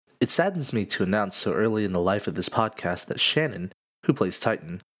It saddens me to announce so early in the life of this podcast that Shannon, who plays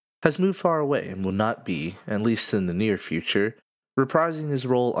Titan, has moved far away and will not be, at least in the near future, reprising his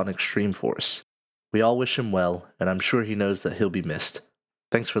role on Extreme Force. We all wish him well, and I'm sure he knows that he'll be missed.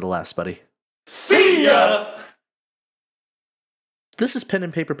 Thanks for the laughs, buddy. See ya! This is Pen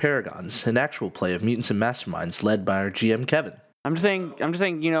and Paper Paragons, an actual play of Mutants and Masterminds led by our GM Kevin. I'm just saying,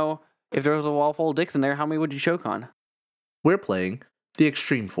 if there was a wall full of dicks in there, how many would you choke on? We're playing the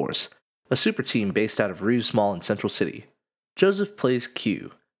Extreme Force, a super team based out of Ruse Mall in Central City. Joseph plays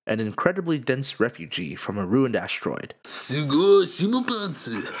Q, an incredibly dense refugee from a ruined asteroid.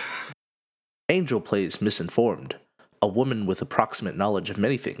 Angel plays Misinformed, a woman with approximate knowledge of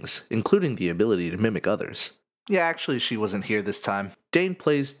many things, including the ability to mimic others. Yeah, actually, she wasn't here this time. Dane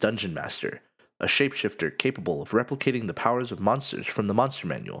plays Dungeon Master, a shapeshifter capable of replicating the powers of monsters from the Monster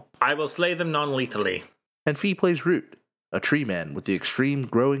Manual. I will slay them non-lethally. And Fee plays Root, a tree man with the extreme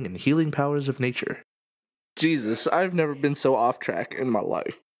growing and healing powers of nature. Jesus, I've never been so off track in my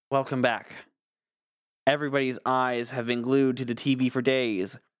life. Welcome back. Everybody's eyes have been glued to the TV for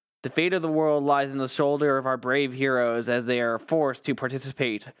days. The fate of the world lies in the shoulder of our brave heroes as they are forced to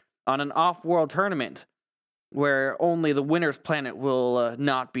participate on an off-world tournament where only the winner's planet will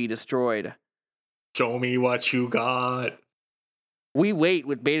not be destroyed. Show me what you got. We wait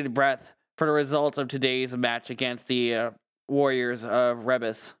with bated breath for the results of today's match against the Warriors of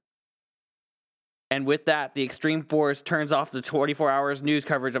Rebus. And with that, the Extreme Force turns off the 24 hours news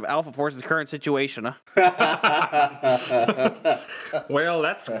coverage of Alpha Force's current situation. Well,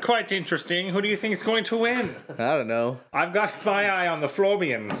 that's quite interesting. Who do you think is going to win? I don't know. I've got my eye on the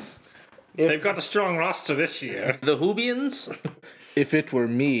Flobians. They've got a strong roster this year. The Whobians? If it were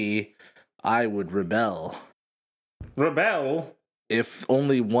me, I would rebel. Rebel? If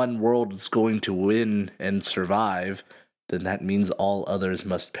only one world is going to win and survive, then that means all others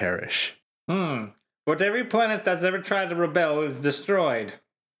must perish. But every planet that's ever tried to rebel is destroyed.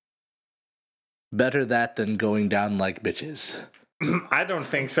 Better that than going down like bitches. I don't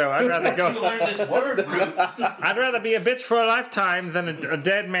think so. I'd rather go. You learned this word, Brute. I'd rather be a bitch for a lifetime than a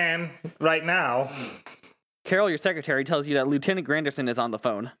dead man right now. Carol, your secretary, tells you that Lieutenant Granderson is on the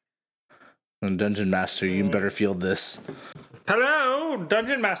phone. And Dungeon Master, you better field this. Hello,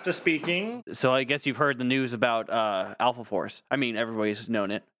 Dungeon Master speaking. So I guess you've heard the news about Alpha Force. I mean, everybody's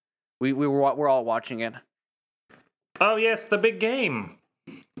known it. We're all watching it. Oh yes, the big game.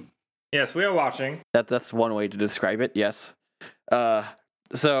 Yes, we are watching. That's one way to describe it. Yes.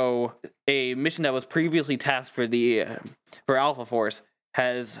 So a mission that was previously tasked for Alpha Force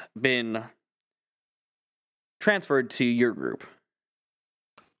has been transferred to your group.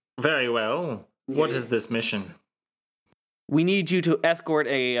 Very well. What is this mission? We need you to escort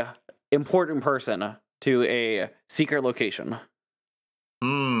a important person to a secret location.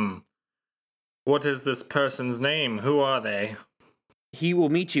 What is this person's name? Who are they? He will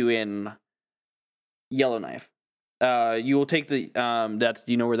meet you in Yellowknife. You will take the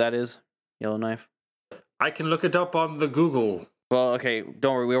do you know where that is? Yellowknife? I can look it up on the Google. Well, okay,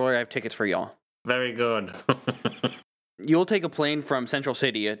 don't worry, we already have tickets for y'all. Very good. You'll take a plane from Central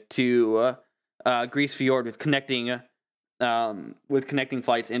City to Grease Fjord with connecting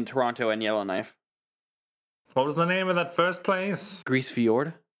flights in Toronto and Yellowknife. What was the name of that first place? Grease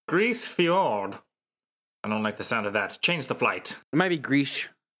Fjord? Grease Fjord. I don't like the sound of that. Change the flight. It might be Grease.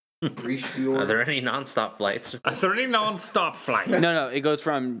 Grease Fjord. Are there any non-stop flights? A 30 non-stop flight. No, it goes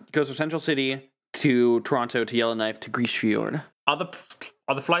from Central City to Toronto to Yellowknife to Grease Fjord. Are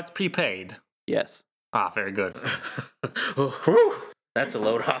the flights prepaid? Yes. Ah, very good. That's a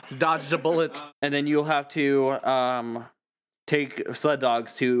load off. Dodged a bullet. And then you'll have to take sled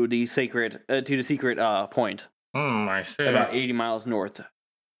dogs to the secret point. I see. About 80 miles north.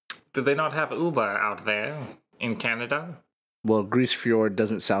 Do they not have Uber out there in Canada? Well, Grease Fjord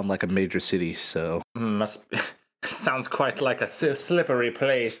doesn't sound like a major city, so... Sounds quite like a slippery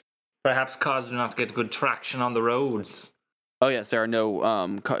place. Perhaps cars do not get good traction on the roads. Oh yes, there are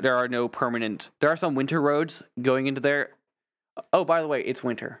no permanent. There are some winter roads going into there. Oh, by the way, it's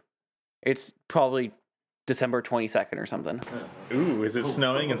winter. It's probably December 22nd or something. Ooh, is it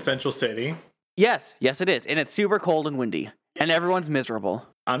snowing in Central City? Yes, it is, and it's super cold and windy, and everyone's miserable.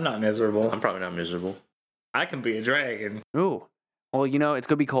 I'm not miserable. I'm probably not miserable. I can be a dragon. Ooh, well, it's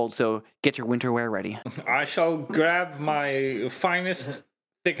gonna be cold, so get your winter wear ready. I shall grab my finest,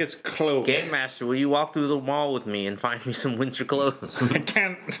 thickest cloak. Game Master, will you walk through the mall with me and find me some winter clothes? I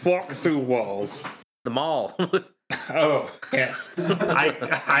can't walk through walls. The mall. Oh, yes.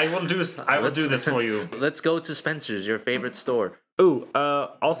 I will do this for you. Let's go to Spencer's, your favorite store. Ooh,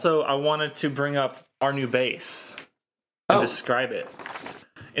 also, I wanted to bring up our new base and describe it.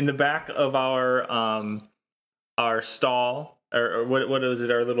 in the back of our stall, or what is it?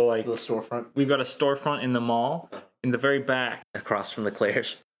 Our little like The storefront. We've got a storefront in the mall. In the very back, Across from the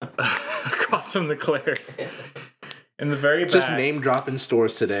Claire's. across from the Claire's. In the very back. Just name dropping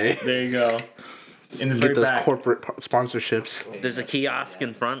stores today. There you go. In the very Get those back. corporate sponsorships. There's a kiosk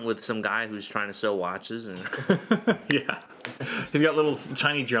in front with some guy who's trying to sell watches, and Yeah. He's got little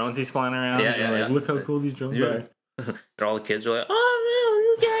tiny drones he's flying around. Yeah, and yeah, like, yeah. look how cool these drones are. all the kids are like, "Oh man,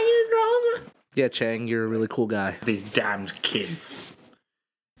 you can't get it Yeah, Chang, you're a really cool guy. These damned kids.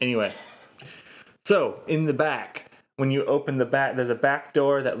 Anyway. So, in the back, when you open the back, there's a back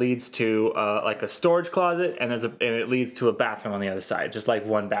door that leads to like a storage closet, and it leads to a bathroom on the other side, just like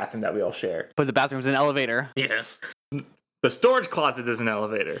one bathroom that we all share. But the bathroom's an elevator. Yeah. The storage closet is an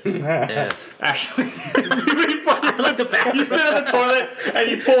elevator. Yes. Actually, it'd be really funny. You sit on the toilet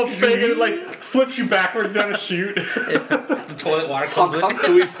and you pull a thing and it like flips you backwards down a chute. The toilet water comes with.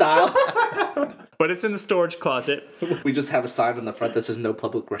 Louis style. But it's in the storage closet, We just have a sign on the front that says no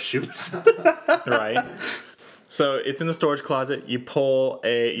public restrooms. right? So it's in the storage closet. You pull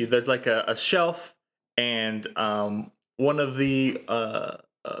there's like a shelf, and one of the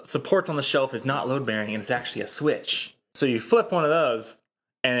supports on the shelf is not load bearing, and it's actually a switch. So you flip one of those,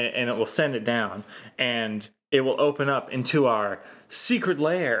 and it will send it down, and it will open up into our secret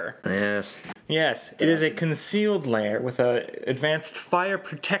lair. Yes. Yes, it is a concealed lair with a advanced fire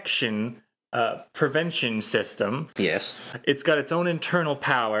protection prevention system. Yes. It's got its own internal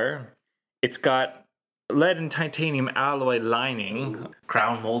power. It's got lead and titanium alloy lining.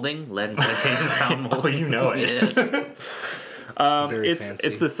 Crown molding, lead and titanium crown Oh, molding. you know it. Yes. Very fancy.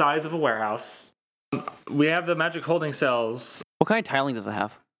 It's the size of a warehouse. We have the magic holding cells. What kind of tiling does it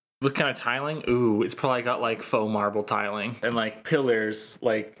have? What kind of tiling? Ooh, it's probably got like faux marble tiling and like pillars,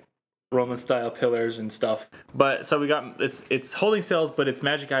 like Roman style pillars and stuff. But so we got it's holding cells, but it's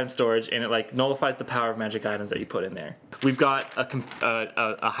magic item storage, and it like nullifies the power of magic items that you put in there. We've got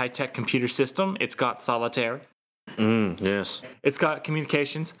a high tech computer system. It's got solitaire. Yes. It's got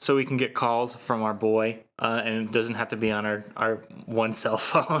communications, so we can get calls from our boy, and it doesn't have to be on our one cell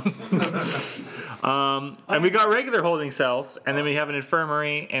phone. And we got regular holding cells, and then we have an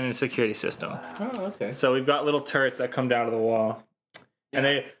infirmary and a security system. Oh, okay. So we've got little turrets that come down to the wall. And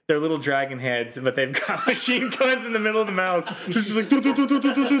they're little dragon heads, but they've got machine guns in the middle of the mouth. Just like, doo, doo, doo, doo,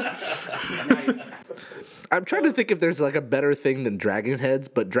 doo, doo, doo. I'm trying to think if there's like a better thing than dragon heads,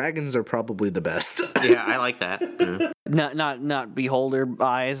 but dragons are probably the best. Yeah, I like that. Yeah. Not beholder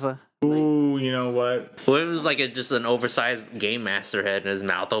eyes. Ooh, you know what? Well, it was like just an oversized game master head, and his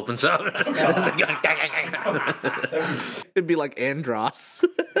mouth opens up. It's like, It'd be like Andros.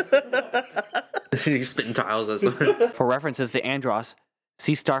 he's spitting tiles at something. For references to Andros,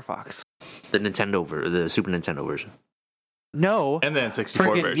 see Star Fox. The Super Nintendo version. No. And then 64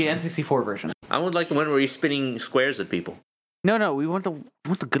 Freaking version. the N64 version. I would like the one where he's spinning squares at people. No, we want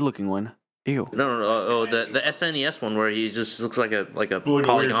the good looking one. Ew. No. The SNES one where he just looks like a weird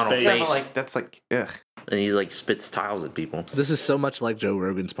polygonal face. face, That's like ugh. and he like spits tiles at people. This is so much like Joe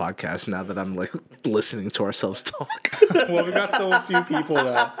Rogan's podcast now that I'm like listening to ourselves talk. Well, we got so few people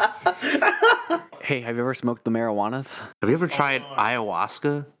that. Hey, have you ever smoked the marijuanas? Have you ever tried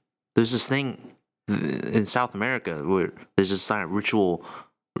ayahuasca? There's this thing in South America where there's this kind of ritual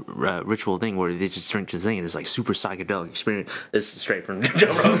thing where they just drink this thing and it's like super psychedelic experience. This is straight from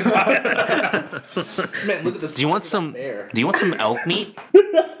Joe Rogan's podcast. Man, look at this. Do you want some elk meat?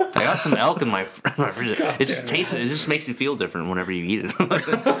 I got some elk in my fridge. It just tastes. It just makes you feel different whenever you eat it. I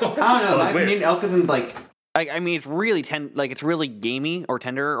don't know. I mean, elk isn't like. I mean, it's really it's really gamey or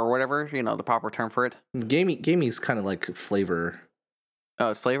tender or whatever. You know, the proper term for it. Gamey is kind of like flavor. Oh,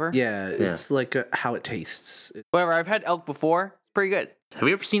 it's flavor. Yeah, it's like how it tastes. Whatever. I've had elk before. It's pretty good. Have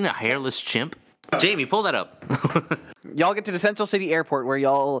you ever seen a hairless chimp? Jamie, pull that up. Y'all get to the Central City Airport where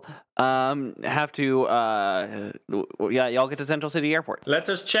y'all have to y'all get to Central City Airport. Let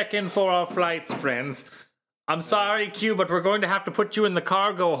us check in for our flights, friends. I'm sorry, Q, but we're going to have to put you in the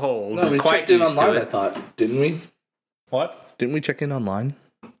cargo hold. No, we quite checked in used to online, it. I thought. Didn't we? What? Didn't we check in online?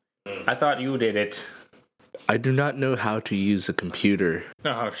 I thought you did it. I do not know how to use a computer.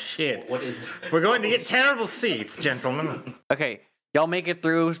 Oh, shit. What is? We're going to get terrible seats, gentlemen. Okay, y'all make it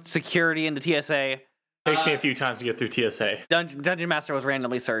through security into TSA. Takes me a few times to get through TSA. Dungeon Master was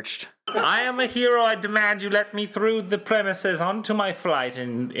randomly searched. I am a hero. I demand you let me through the premises onto my flight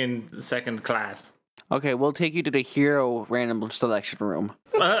in second class. Okay, we'll take you to the hero random selection room.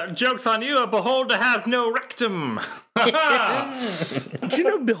 Joke's on you. A beholder has no rectum. Did you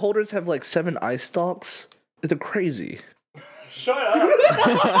know beholders have like 7 eye stalks? They're crazy. Shut up.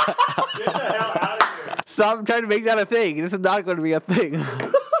 Get the hell out of here. Stop trying to make that a thing. This is not going to be a thing.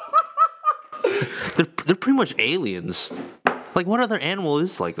 they're pretty much aliens. Like, what other animal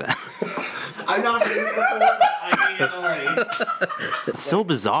is like that? I'm not ready for I hate it already. It's so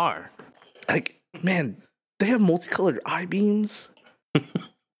bizarre. Like, man, they have multicolored eye beams.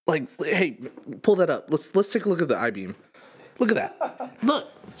 Like, hey, pull that up. Let's take a look at the eye beam. Look at that.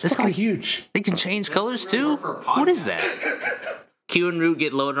 Look, It's fucking huge. they can change colors too. What is that? Q and Root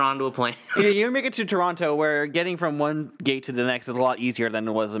get loaded onto a plane. You make it to Toronto, where getting from one gate to the next is a lot easier than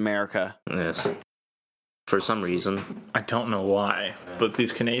it was America. Yes. For some reason. I don't know why, but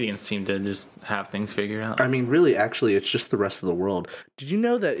these Canadians seem to just have things figured out. I mean, really, actually, it's just the rest of the world. Did you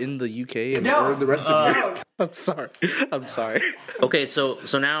know that in the UK and or the rest of Europe? I'm sorry. Okay, so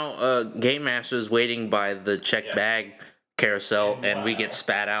now Game Master is waiting by the check bag carousel, and we get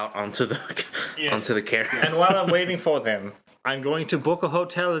spat out onto the onto the carriage. And while I'm waiting for them, I'm going to book a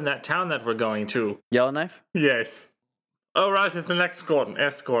hotel in that town that we're going to. Yellowknife? Yes. Oh, right, it's an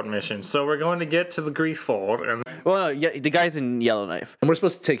escort mission. So we're going to get to the Grease Ford, and Well, no, yeah, the guy's in Yellowknife. And we're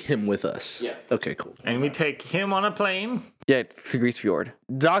supposed to take him with us. Yeah. Okay, cool. we take him on a plane. Yeah, to Grease Fjord.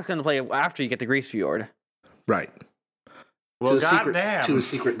 Dog's gonna play after you get to Grease Fjord. Right. Well, to goddamn. a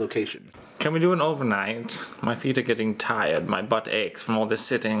secret location. Can we do an overnight? My feet are getting tired. My butt aches from all this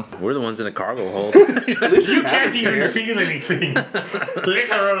sitting. We're the ones in the cargo hold. You can't even feel anything.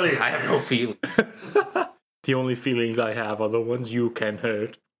 Literally. I have no feeling. The only feelings I have are the ones you can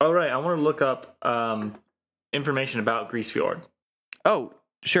hurt. All right, I want to look up information about Grease Fjord. Oh,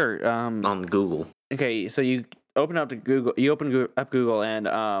 sure. On Google. Okay, so you open up Google. You open up Google,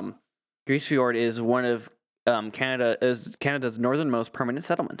 and Grease Fjord is one of Canada's northernmost permanent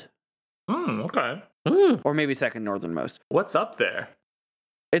settlement, Okay. or maybe second northernmost. What's up there?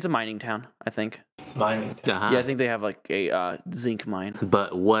 It's a mining town, I think. Mining. Uh-huh. Yeah, I think they have like a zinc mine,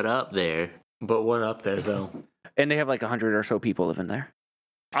 But what up there? But what up there, though? and they have like 100 or so people living there.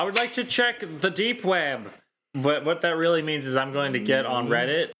 I would like to check the deep web. But what that really means is I'm going to get on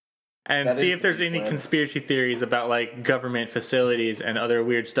Reddit and That see is if there's the deep any web. conspiracy theories about like government facilities and other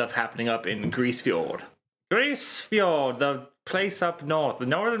weird stuff happening up in Grease Fjord. Grease Fjord, the place up north, the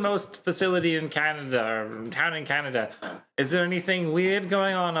northernmost facility in Canada, or town in Canada. Is there anything weird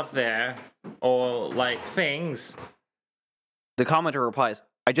going on up there? Or like things? The commenter replies,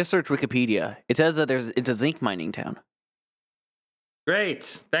 "I just searched Wikipedia. It says that it's a zinc mining town." Great,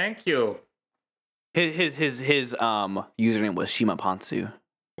 thank you. His username was Shima Pantsu.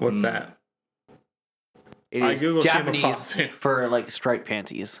 What's that? It I is Googled Shima Japanese Pantsu. for like striped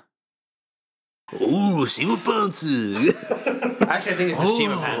panties. Ooh, Shima Pantsu. Actually, I think it's just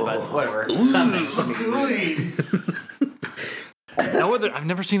Shima Pant, but whatever. I've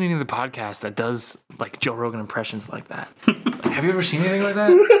never seen any of the podcasts that does like Joe Rogan impressions like that. Have you ever seen anything like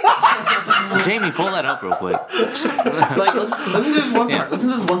that? Jamie, pull that up real quick. Like, listen to this one part. Listen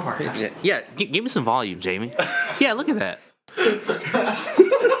to this one part. Yeah, give me some volume, Jamie. Yeah, look at that.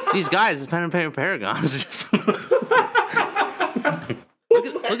 These guys, Pen and Paragons.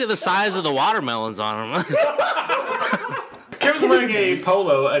 Look at the size of the watermelons on them. Kevin's wearing a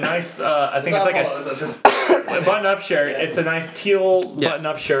polo, a nice, I think it's like a button-up shirt. It's a nice teal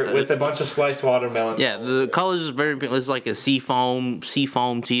button-up shirt with a bunch of sliced watermelon. Yeah, the colors is very. It's like a seafoam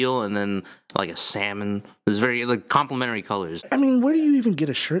teal, and then like a salmon. It's very like complementary colors. I mean, where do you even get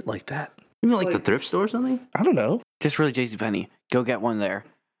a shirt like that? You mean like the thrift store or something? I don't know. Just really JCPenney. Go get one there.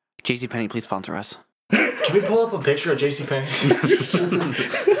 JCPenney, please sponsor us. Can we pull up a picture of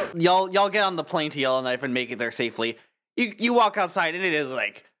JCPenney? Y'all get on the plane to Yellowknife and make it there safely. You walk outside and it is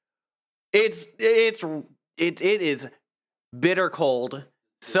like it is bitter cold.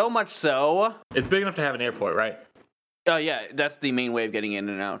 So much so. It's big enough to have an airport, right? Oh yeah, that's the main way of getting in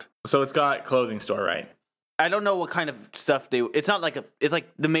and out. So it's got clothing store, right? I don't know what kind of stuff they. It's not like it's like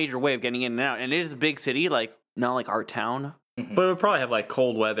the major way of getting in and out, and it is a big city, like not like our town. But it would probably have like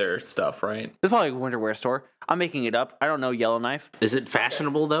cold weather stuff, right? There's probably a winter wear store. I'm making it up. I don't know Yellowknife. Is it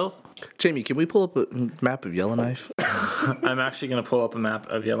fashionable though? Jamie, can we pull up a map of Yellowknife? I'm actually going to pull up a map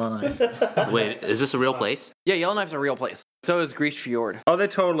of Yellowknife. Wait, is this a real place? Yeah, Yellowknife's a real place. So is Grease Fjord. Oh, they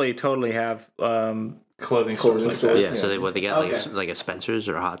totally have clothing stores like that. Yeah. So they got like a Spencer's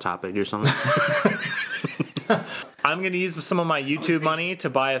or a Hot Topic or something. I'm going to use some of my YouTube money to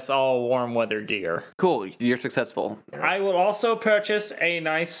buy us all warm weather gear. Cool, you're successful. I will also purchase a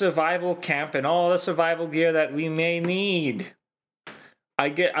nice survival camp and all the survival gear that we may need. I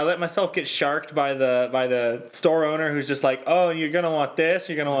let myself get sharked by the store owner who's just like, "Oh, you're gonna want this,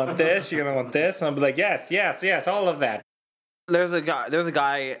 you're gonna want this, you're gonna want this," and I'll be like, "Yes, all of that." There's a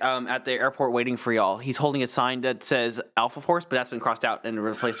guy at the airport waiting for y'all. He's holding a sign that says Alpha Force, but that's been crossed out and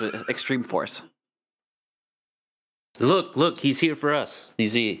replaced with Extreme Force. Look, he's here for us. You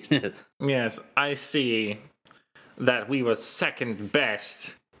see? Yes, I see that we were second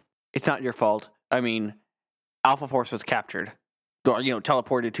best. It's not your fault. I mean, Alpha Force was captured, or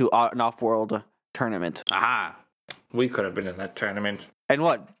teleported to an off-world tournament. Aha. We could have been in that tournament. And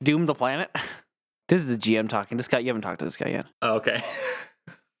what? Doom the planet? This is the GM talking. This guy, you haven't talked to this guy yet. Oh, okay.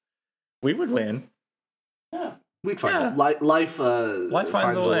 We would win. We'd find Yeah. it. Life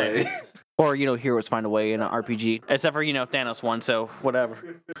finds a way. Or heroes find a way in an RPG. Except for Thanos won, so whatever.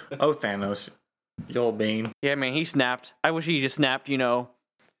 Oh, Thanos. You old bean. Yeah, man, he snapped. I wish he just snapped. How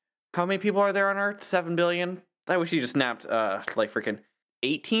many people are there on Earth? 7 billion. I wish he just snapped like freaking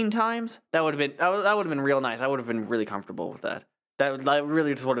 18 times. That would have been real nice. I would have been really comfortable with that. That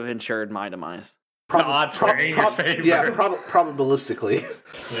really just would have ensured my demise. The odds were in your favor. Yeah, probabilistically.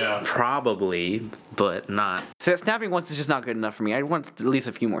 Yeah. Probably, but not. So snapping once is just not good enough for me. I want at least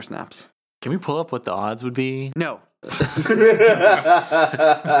a few more snaps. Can we pull up what the odds would be? No. Dude,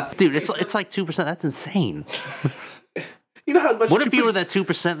 it's like 2%. That's insane. You know how much. What if you were that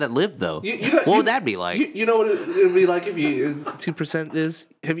 2% that lived though? What would that be like? You know what it would be like if you 2% is?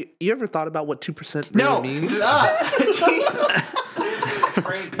 Have you ever thought about what 2% really means?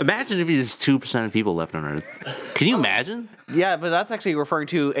 Imagine if there's 2% of people left on Earth. Can you imagine? Yeah, but that's actually referring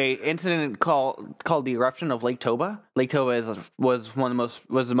to a incident called the eruption of Lake Toba. Lake Toba was the most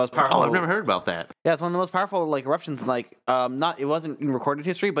powerful. Oh, I've never heard about that. Yeah, it's one of the most powerful eruptions. It wasn't in recorded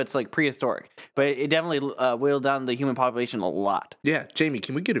history, but it's prehistoric. But it definitely wheeled down the human population a lot. Yeah, Jamie,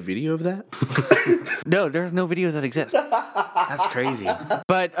 can we get a video of that? No, there's no videos that exist. That's crazy.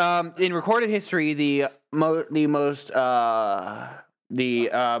 But in recorded history, the most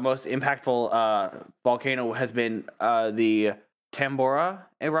impactful volcano has been the Tambora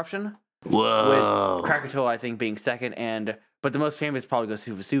eruption. Whoa. With Krakatoa, I think, being second, but the most famous probably goes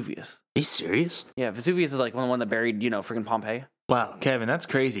to Vesuvius. Are you serious? Yeah, Vesuvius is one that buried, freaking Pompeii. Wow, Kevin, that's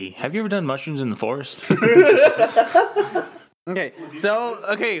crazy. Have you ever done mushrooms in the forest? Okay,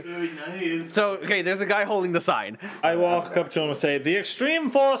 there's a guy holding the sign. I walk up to him and say, "The Extreme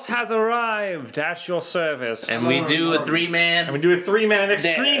Force has arrived at your service." And we do a 3-man. And we do a 3-man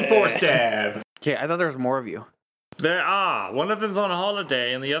Extreme Force dab. Okay, I thought there was more of you. There are. One of them's on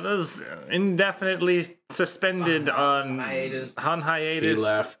holiday, and the other's indefinitely suspended on hiatus. He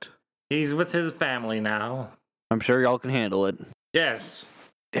left. He's with his family now. I'm sure y'all can handle it. Yes.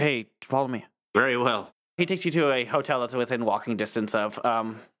 Hey, follow me. Very well. He takes you to a hotel that's within walking distance of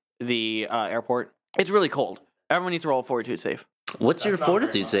the airport. It's really cold. Everyone needs to roll a fortitude save. What's your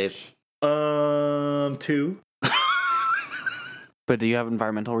fortitude save? 2. But do you have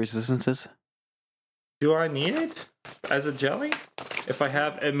environmental resistances? Do I need it as a jelly? If I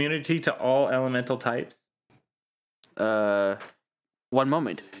have immunity to all elemental types? 1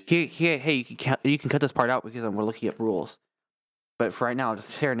 moment. Hey, you can cut this part out because we're looking at rules. But for right now, I'll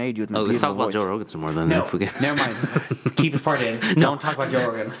just serenade you with my let's talk beautiful about voice. Joe Rogan some more then. No, If we can. never mind. Keep this part in. Don't talk about Joe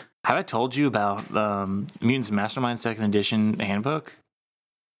Rogan. Have I told you about Mutants Mastermind 2nd Edition handbook?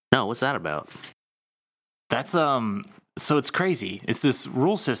 No, what's that about? That's so it's crazy. It's this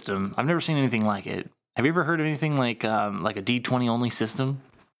rule system. I've never seen anything like it. Have you ever heard of anything like a D20 only system?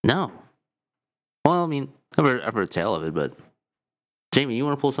 No. Well, I mean, I've heard tell of it, but Jamie, you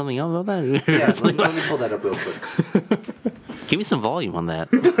want to pull something up about that? Yeah, let me pull that up real quick. Give me some volume on that.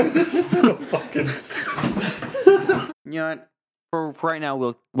 So fucking. You know what? For right now,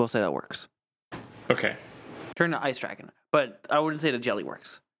 we'll say that works. Okay. Turn to Ice Dragon. But I wouldn't say the jelly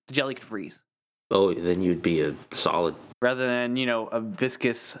works. The jelly could freeze. Oh, then you'd be a solid. Rather than, a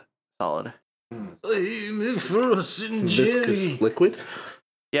viscous solid. Viscous liquid.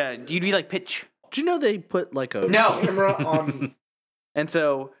 Yeah, you'd be like pitch. Do you know they put a camera on? And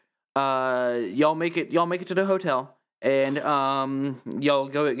so, y'all make it to the hotel, and y'all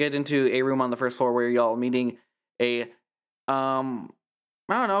go get into a room on the first floor where y'all meeting a I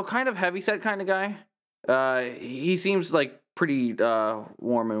don't know, kind of heavyset kind of guy. He seems pretty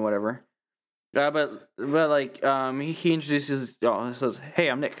warm and whatever. But he introduces y'all. Says, "Hey,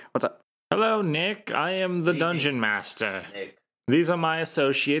 I'm Nick. What's up?" Hello, Nick. I am the Dungeon Master. Nick. These are my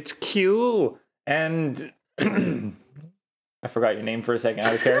associates, Q and I forgot your name for a second.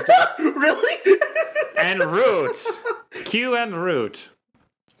 Out of character. Really? And Root. Q and Root.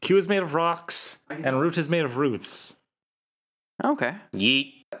 Q is made of rocks, and Root is made of roots. Okay.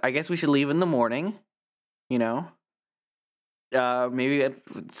 Yeet. I guess we should leave in the morning. Maybe at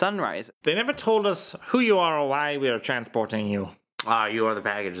sunrise. They never told us who you are or why we are transporting you. Ah, you are the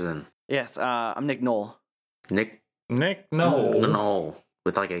package then. Yes, I'm Nick Knoll. Nick? Nick? No. No.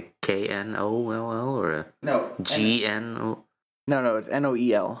 With a KNOLL or a No. GNO? No, it's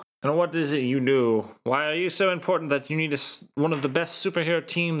NOEL. And what is it you do? Why are you so important that you need one of the best superhero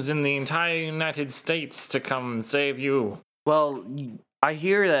teams in the entire United States to come and save you? Well, I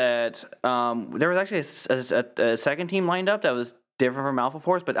hear that there was actually a second team lined up that was different from Alpha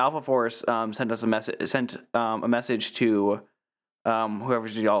Force, but Alpha Force sent us a message to whoever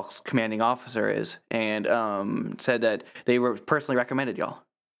y'all's commanding officer is, and said that they were personally recommended y'all.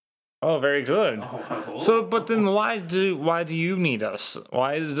 Oh, very good. So, but then why do you need us?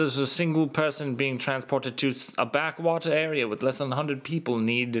 Why does a single person being transported to a backwater area with less than 100 people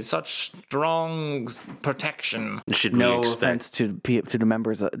need such strong protection? Should we No expect? offense to the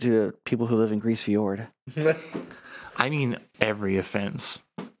members, to people who live in Grease Fjord. I mean, every offense.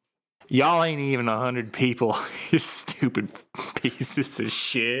 Y'all ain't even 100 people, you stupid pieces of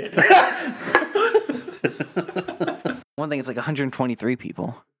shit. One thing, it's like 123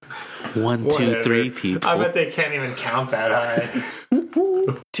 people. 1, 2, 3 people. I bet they can't even count that high.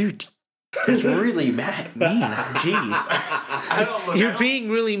 Dude, that's really mean. Jeez. You're being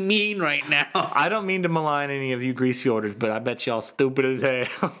really mean right now. I don't mean to malign any of you Grease Fjorders, but I bet y'all stupid as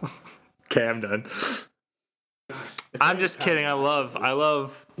hell. Okay, I'm done. I'm just kidding. I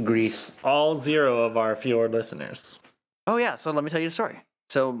love Grease. all 0 of our Fjord listeners. Oh yeah, so let me tell you the story.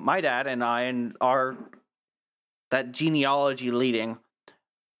 So my dad and I and our that genealogy leading,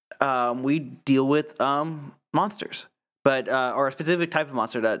 we deal with monsters, but or a specific type of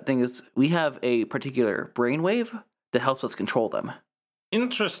monster. That thing is, we have a particular brainwave that helps us control them.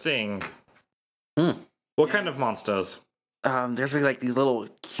 Interesting. What kind of monsters? There's like these little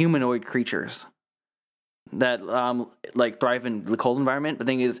humanoid creatures that like thrive in the cold environment. The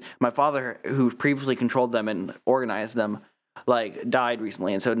thing is, my father, who previously controlled them and organized them, like died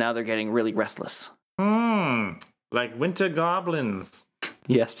recently, and so now they're getting really restless. Like winter goblins.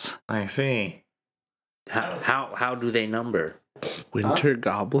 Yes. I see. How do they number? Winter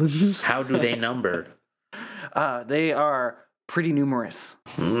goblins? How do they number? They are pretty numerous.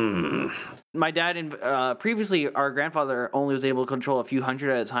 My dad and previously our grandfather only was able to control a few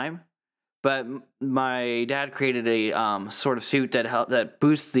hundred at a time, but my dad created a sort of suit that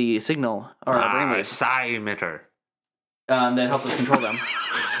boosts the signal or brainwave Psi emitter. that helps us control them.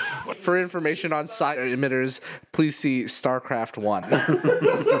 For information on psi emitters, please see StarCraft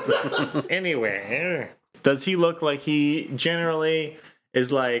 1. Anyway, does he look like he generally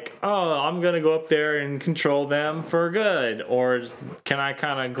is like, oh, I'm going to go up there and control them for good? Or can I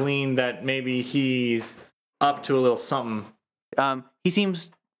kind of glean that maybe he's up to a little something? He seems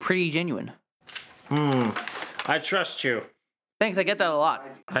pretty genuine. I trust you. Thanks, I get that a lot.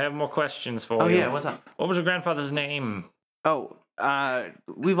 I have more questions for Oh you. yeah, what's up? What was your grandfather's name? Oh,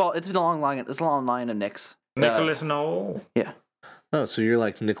 it's been a long line. It's a long line of Nicks. Nicholas Knoll? Yeah. Oh, so you're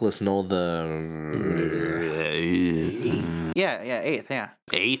like Nicholas Knoll the... Yeah, 8th, yeah.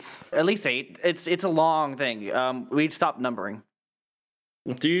 8th? At least 8. It's a long thing. We stopped numbering.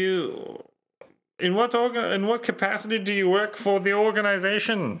 Do you... In what capacity do you work for the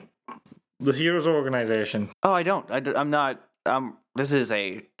organization? The Heroes organization. Oh, I don't. I'm not. This is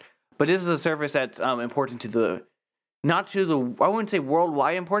a service that's important to the, not to the, I wouldn't say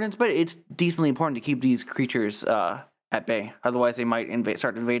worldwide importance, but it's decently important to keep these creatures at bay. Otherwise, they might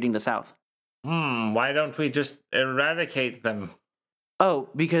start invading the South. Why don't we just eradicate them? Oh,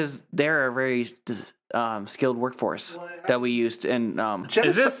 because they're a very skilled workforce that we used in.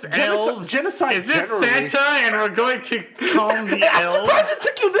 Is this elves? Genocide Is this generally. Santa and we're going to call him the I'm elves? surprised it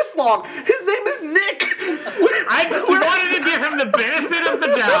took you this long. His name is Nick. I wanted to give him the benefit of the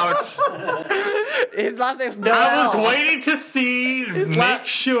doubt. His last name's Noel. I was waiting to see, make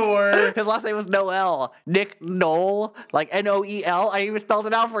sure. His last name was Noel. Nick Noel, like Noel. I even spelled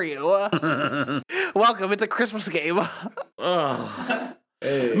it out for you. Welcome. It's a Christmas game.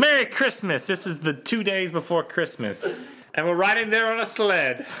 Hey. Merry Christmas. This is the 2 days before Christmas. And we're riding there on a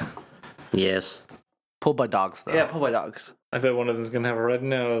sled. Yes. Pulled by dogs, though. Yeah, pulled by dogs. I bet one of them's going to have a red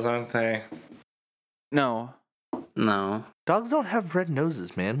nose, aren't they? No. No. Dogs don't have red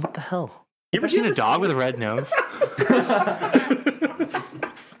noses, man. What the hell? You ever seen a dog with a red nose?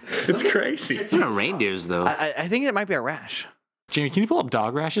 It's crazy. They're not reindeers, though. I think it might be a rash. Jamie, can you pull up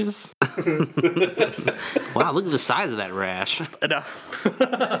dog rashes? Wow, look at the size of that rash.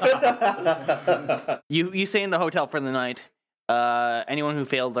 You stay in the hotel for the night. Anyone who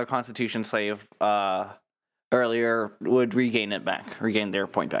failed their Constitution save earlier would regain their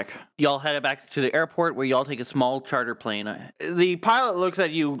point back. Y'all head back to the airport where y'all take a small charter plane. The pilot looks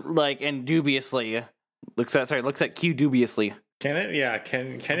at you and dubiously. Looks at Q dubiously. Can it? Yeah.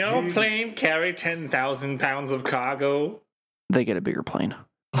 Can your plane carry 10,000 pounds of cargo? They get a bigger plane.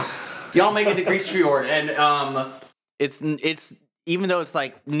 Y'all make it to Grease Fjord, and it's even though it's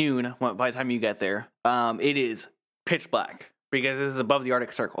like noon by the time you get there, it is pitch black because this is above the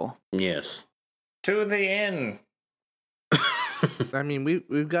Arctic Circle. Yes. To the inn. I mean,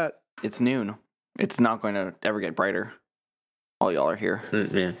 we've got. It's noon. It's not going to ever get brighter. All y'all are here.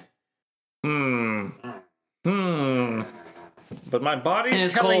 Yeah. But my And body's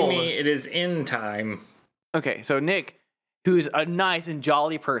it's telling cold. me it is in time. Okay, so Nick, who's a nice and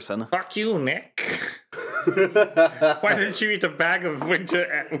jolly person. Fuck you, Nick. Why didn't you eat a bag of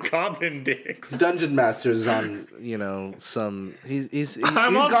winter goblin dicks? Dungeon Master's on, some. He's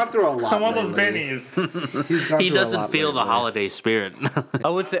I'm on- gone through a lot. I'm on those lately. bennies. He's gone He through a doesn't lot feel the lately. holiday spirit. I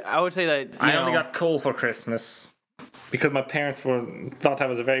would say that I only got coal for Christmas because my parents thought I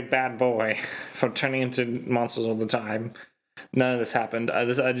was a very bad boy for turning into monsters all the time. None of this happened. I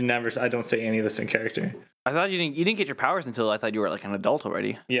don't say any of this in character. I thought you didn't get your powers until I thought you were like an adult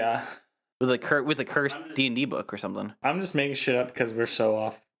already Yeah, with a cursed D&D book or something. I'm just making shit up because we're so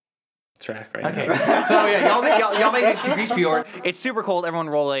off track right Okay, now. so yeah, y'all make a Grease Fjord. It's super cold. Everyone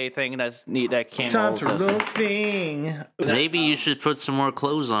roll a thing that's neat that can Time roll. to roll thing. Maybe you should put some more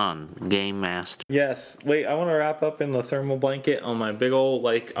clothes on, Game Master. Yes. Wait, I want to wrap up in the thermal blanket on my big old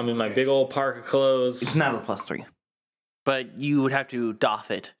my big old park of clothes. It's not a +3, but you would have to doff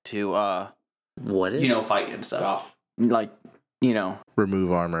it to What is fight and stuff.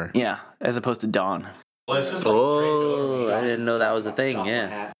 Remove armor. Yeah, as opposed to don. Well, it's just Oh, I didn't know that was a thing.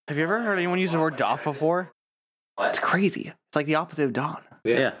 Yeah. Have you ever heard anyone use the word doff before? It's crazy. It's like the opposite of don.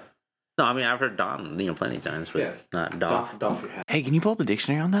 Yeah. No, I mean I've heard Don, plenty of times, but not Doff. Doff your hat. Hey, can you pull up a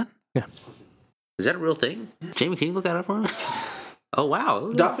dictionary on that? Is that a real thing? Jamie, can you look that up for me? Oh wow.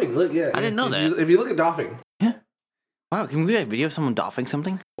 Look at Doffing, look, yeah. I didn't know that. If you look at doffing, Wow, can we have a video of someone doffing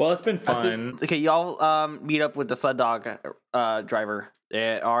something? Well, it's been fun. Okay, y'all meet up with the sled dog driver,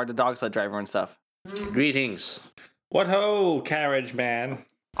 or the dog sled driver and stuff. that. Greetings. What ho, carriage man?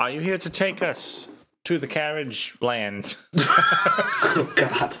 Are you here to take us to the carriage land?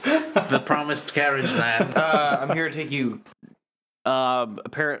 The promised carriage land. I'm here to take you.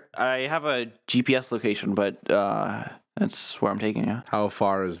 I have a GPS location, but that's where I'm taking you. how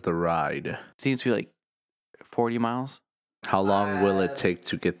far is the ride? Seems to be like 40 miles, How long will it take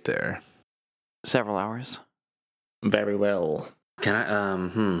to get there? several hours. Very well. Can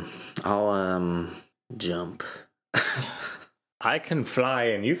I I'll jump. I can fly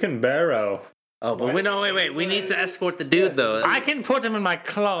and you can burrow. Oh, but wait. We need to escort the dude though. I can put him in my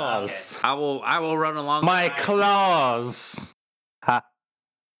claws. I will run along. My claws. Ha.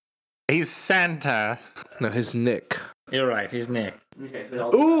 He's Santa. No, his Nick. You're right, he's Nick. Okay,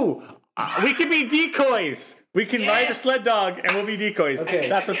 so Ooh! We can be decoys! We can ride a sled dog and we'll be decoys.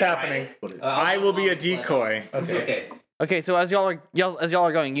 That's what's happening. I will be a decoy. Okay, so as y'all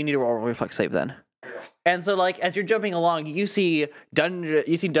are going, you need to roll a reflex save then. And so, like, as you're jumping along, you see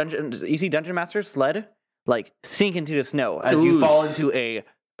Dungeon Master's sled like sink into the snow as you fall into a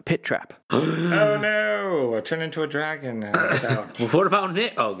pit trap. Oh no! I turned into a dragon. What about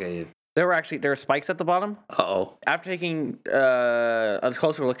Nick? Okay. There are spikes at the bottom. Oh. After taking a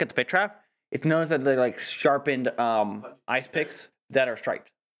closer look at the pit trap, it's noticed that they're like sharpened ice picks that are striped.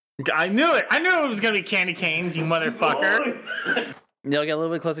 I knew it! I knew it was gonna be candy canes, you motherfucker! They'll get a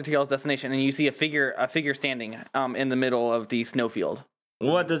little bit closer to y'all's destination, and you see a figure standing in the middle of the snowfield.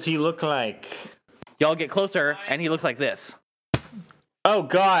 What does he look like? Y'all get closer, and he looks like this. Oh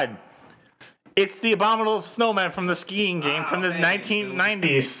god! It's the abominable snowman from the skiing game from the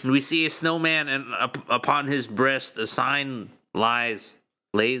 1990s. We see a snowman, and upon his breast a sign lies,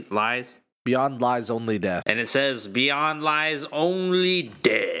 Beyond lies only death. and it says, "Beyond lies only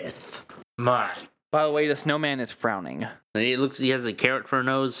death." My. By the way, the snowman is frowning. And he has a carrot for a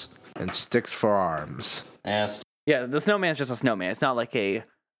nose. And sticks for arms. Yes. Yeah, the snowman's just a snowman. It's not like a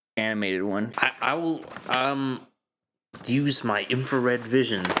animated one. I will use my infrared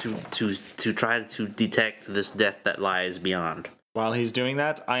vision to try to detect this death that lies beyond. While he's doing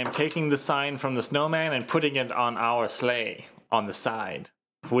that, I am taking the sign from the snowman and putting it on our sleigh on the side.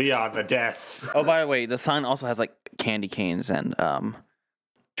 We are the death. Oh, by the way, the sign also has like candy canes and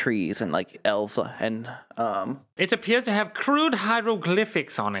trees and like elves and It appears to have crude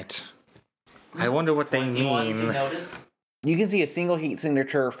hieroglyphics on it. I wonder what they mean. you can see a single heat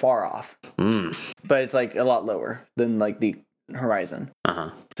signature far off, Mm. but it's like a lot lower than like the horizon.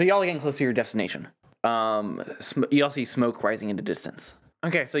 Uh-huh. So y'all are getting close to your destination. Y'all see smoke rising in the distance.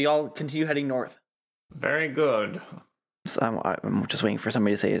 Okay, so y'all continue heading north. Very good. So I'm just waiting for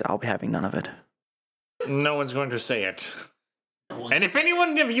somebody to say it. I'll be having none of it. No one's going to say it. And if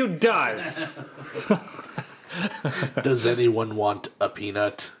anyone of you does... Does anyone want a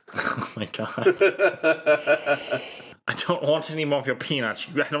peanut? Oh my god. I don't want any more of your peanuts.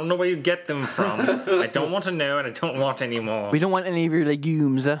 I don't know where you get them from. I don't want to know, and I don't want any more. We don't want any of your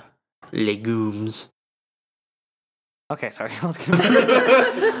legumes. Legumes. Okay, sorry. Let's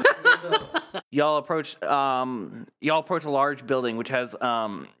get Y'all approach a large building which has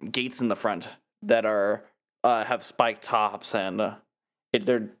gates in the front that are have spiked tops and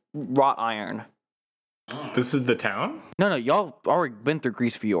they're wrought iron. This is the town? No, y'all already been through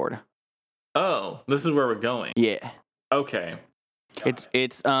Grease Fjord. Oh, this is where we're going. Yeah. Okay.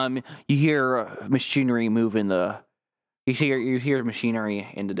 It's you hear machinery move in the you hear machinery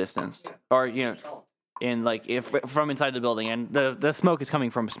in the distance, or in like if from inside the building, and the smoke is coming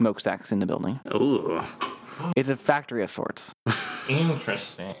from smokestacks in the building. Ooh. It's a factory of sorts.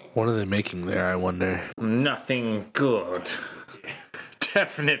 Interesting. What are they making there, I wonder? Nothing good.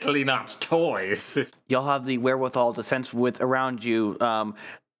 Definitely not toys. Y'all have the wherewithal to sense with around you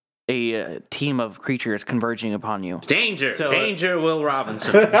a team of creatures converging upon you. Danger! So, Danger, Will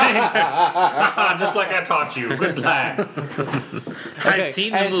Robinson. Just like I taught you. Good plan. I've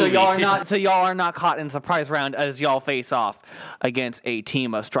seen the and movie. So y'all are not caught in the surprise round as y'all face off against a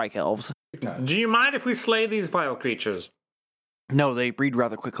team of strike elves. Do you mind if we slay these vile creatures? No, they breed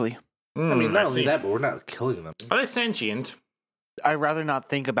rather quickly. I mean, not only see. that, but we're not killing them. Are they sentient? I'd rather not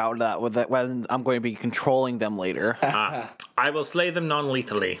think about that when I'm going to be controlling them later. I will slay them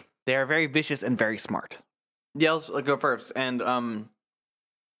non-lethally. They are very vicious and very smart. The elves go first, and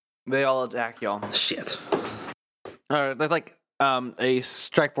they all attack y'all. Shit. There's like a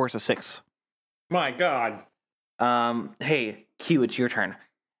strike force of 6. My God. Hey, Q, it's your turn.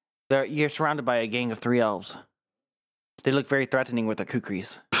 You're surrounded by a gang of 3 elves. They look very threatening with their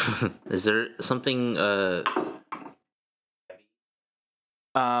kukris. Is there something,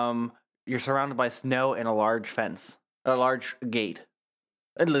 You're surrounded by snow and a large fence, a large gate.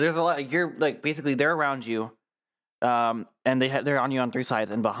 And there's a lot. You're like basically they're around you, and they're on you on 3 sides,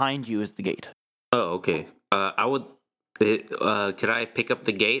 and behind you is the gate. Oh, okay. I would, could I pick up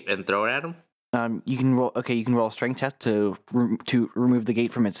the gate and throw it at him? You can roll. Okay, you can roll a strength test to remove the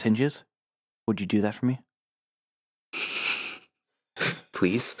gate from its hinges. Would you do that for me?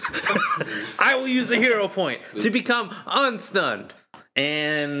 Please. I will use a hero point to become unstunned.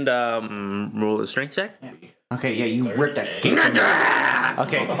 And roll a strength check. Okay, yeah, you rip that gate.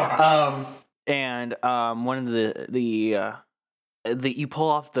 Okay, and one of the you pull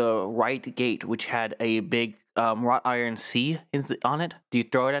off the right gate, which had a big wrought iron C on it. Do you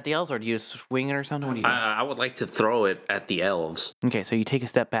throw it at the elves, or do you swing it or something? What do you do? I would like to throw it at the elves. Okay, so you take a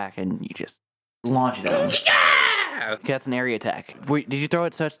step back and you just launch it at them. Yeah! Okay, that's an area attack. Did you throw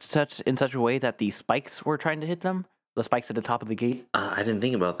it in such a way that the spikes were trying to hit them? The spikes at the top of the gate? I didn't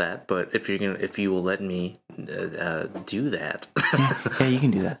think about that, but if you will let me do that. Yeah, you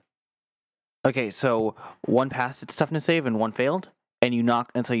can do that. Okay, so one passed its toughness save and one failed, and you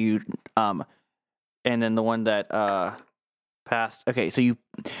knock, and so you and then the one that passed. Okay, so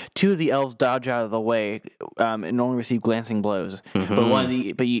 2 of the elves dodge out of the way and only receive glancing blows.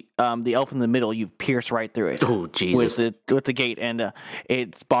 Mm-hmm. But the elf in the middle, you pierce right through it. Oh Jesus! With the gate, and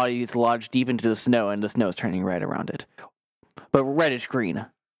its body is lodged deep into the snow, and the snow is turning red around it, but reddish green.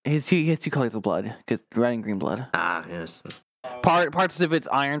 He has 2 colors of blood, because red and green blood. Ah, yes. Parts of it's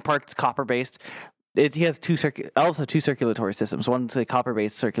iron, parts copper based. He has 2 elves have 2 circulatory systems. One's a copper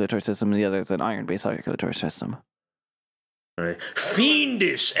based circulatory system, and the other is an iron based circulatory system. All right.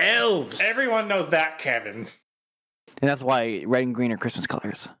 Fiendish elves. Everyone knows that, Kevin. And that's why red and green are Christmas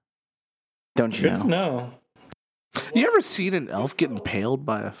colors. Don't you know? No. You ever seen an elf get impaled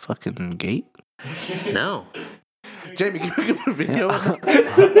by a fucking gate? No. Jamie, can you give a video?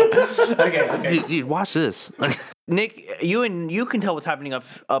 Okay. Dude, watch this. Nick, you can tell what's happening up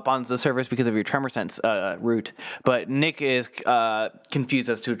on the surface because of your tremor sense route, but Nick is confused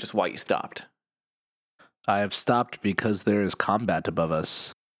as to just why you stopped. I have stopped because there is combat above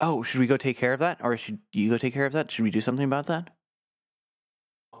us. Oh, should we go take care of that? Or should you go take care of that? Should we do something about that?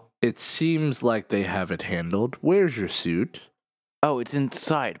 It seems like they have it handled. Where's your suit? Oh, it's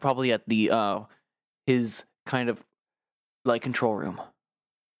inside, probably at the his kind of like control room.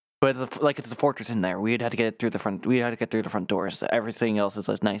 But it's a fortress in there. We had to get through the front doors. Everything else is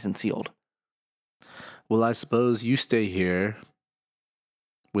nice and sealed. Well, I suppose you stay here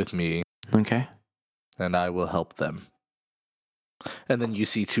with me, Okay. and I will help them. And then you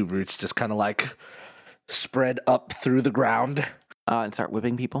see 2 roots just kind of like spread up through the ground And start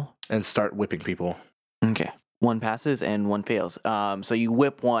whipping people. and start whipping people. Okay. One passes and one fails. So you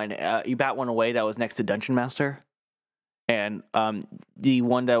whip one. You bat one away that was next to Dungeon Master, and the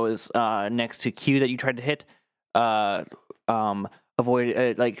one that was next to Q that you tried to hit,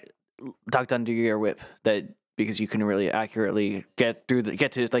 avoided ducked under your whip that because you can really accurately get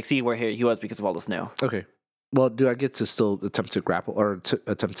to like see where he was because of all the snow. Okay. Well, do I get to still attempt to grapple or to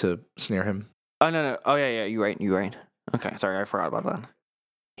attempt to snare him? Oh no. Oh yeah. You're right. Okay, sorry, I forgot about that.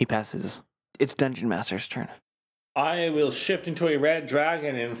 He passes. It's Dungeon Master's turn. I will shift into a red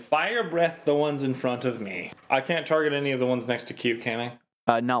dragon and fire breath the ones in front of me. I can't target any of the ones next to Q, can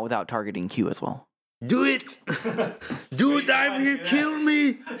I? Not without targeting Q as well. Do it! Do it, I'm here, kill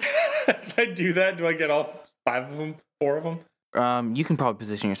me! If I do that, do I get all 5 of them? 4 of them? You can probably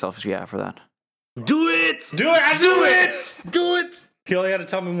position yourself for that. Do it! Do it! I do it! Do it! He only had to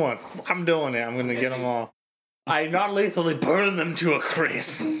tell me once. I'm doing it. I'm gonna get them all. I non-lethally burn them to a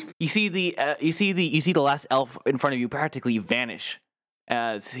crisp. You see the last elf in front of you practically vanish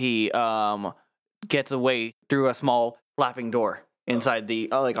as he gets away through a small flapping door inside the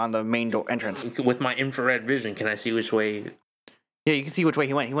like on the main door entrance. With my infrared vision, can I see which way? Yeah, you can see which way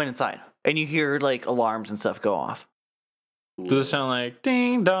he went. He went inside, and you hear like alarms and stuff go off. Does it sound like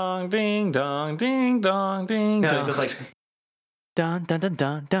ding dong, ding dong, ding dong, ding dong? It goes like dun dun dun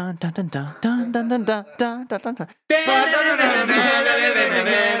dun dun dun dun dun dun dun dun dun dun dun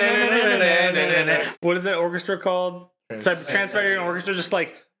dun. What is that orchestra called? It's like the Trans-Siberian Orchestra just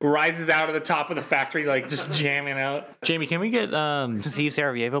like rises out of the top of the factory, like just jamming out. Jamie, can we get to see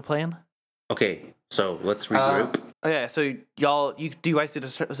Sarajevo playing? Okay, so let's regroup. Okay, so y'all, do you guys to the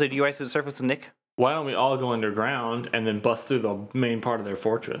surface with Nick? Why don't we all go underground and then bust through the main part of their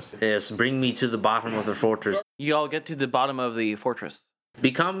fortress? Yes, bring me to the bottom of the fortress. You all get to the bottom of the fortress.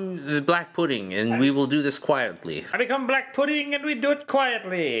 Become the black pudding, and we will do this quietly. I become black pudding and we do it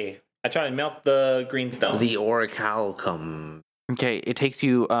quietly. I try to melt the green stone. The orichalcum. Okay, it takes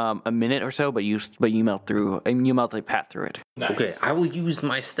you a minute or so, but you melt through, and you melt a path through it. Nice. Okay, I will use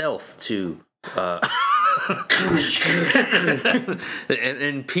my stealth to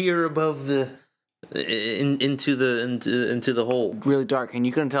and peer above the into the hole. Really dark, and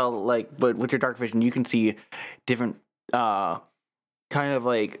you can tell but with your dark vision, you can see different kind of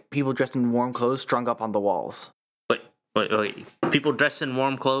like people dressed in warm clothes strung up on the walls. Wait. People dressed in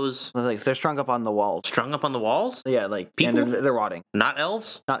warm clothes? Like they're strung up on the walls. Strung up on the walls? Yeah, like people? And they're rotting. Not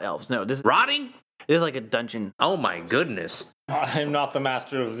elves? Not elves. No, this rotting? This is like a dungeon. Oh my goodness! I'm not the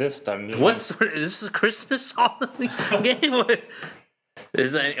master of this dungeon. This is Christmas on the game?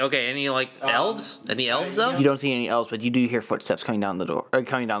 Is that okay? Any elves? Any elves though? You don't see any elves, but you do hear footsteps coming down the door,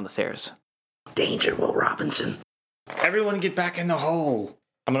 coming down the stairs. Danger, Will Robinson! Everyone, get back in the hole!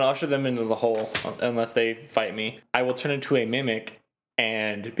 I'm gonna usher them into the hole unless they fight me. I will turn into a mimic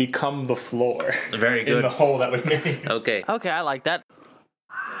and become the floor. Very good. In the hole that we made. Okay. Okay, I like that.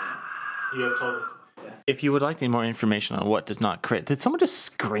 You have told us. Yeah. If you would like any more information on what does not crit, did someone just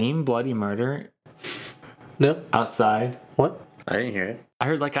scream bloody murder? No. Outside. What? I didn't hear it. I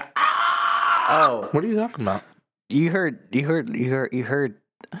heard like a Oh, What are you talking about? you heard.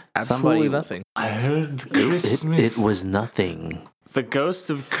 Absolutely Somebody- nothing. I heard Christmas. It was nothing. The ghost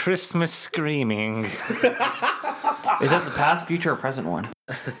of Christmas screaming. Is that the past, future, or present one?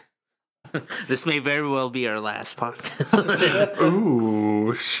 This may very well be our last podcast.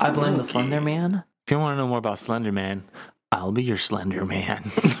 Ooh. I blame the Slender Man. If you want to know more about Slender Man, I'll be your Slender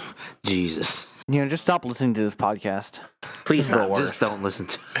Man. Jesus. Just stop listening to this podcast. Please The stop. worst. Just don't listen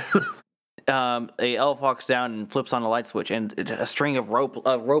to A elf walks down and flips on a light switch, and a string of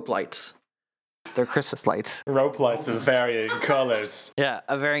rope lights. They're Christmas lights. Rope lights of varying colors. Yeah,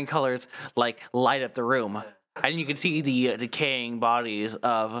 of varying colors, light up the room, and you can see the decaying bodies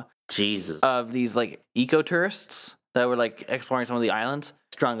of Jesus. these eco tourists that were exploring some of the islands,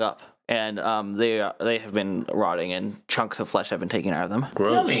 strung up, and they have been rotting, and chunks of flesh have been taken out of them.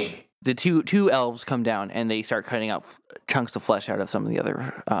 Gross. Yummy. The two elves come down and they start cutting out chunks of flesh out of some of the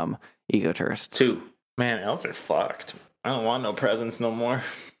other eco tourists. 2. Man, elves are fucked. I don't want no presents no more.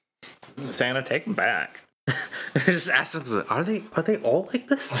 Santa, take them back. Just ask them, are they all like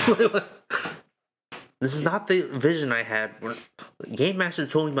this? This is not the vision I had. Game Master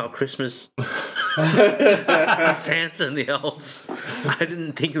told me about Christmas. Santa and the elves. I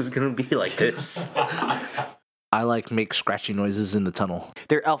didn't think it was gonna be like this. I make scratchy noises in the tunnel.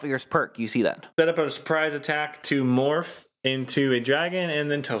 Their elf ears perk. You see that. Set up a surprise attack to morph into a dragon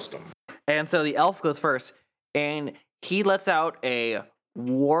and then toast them. And so the elf goes first, and he lets out a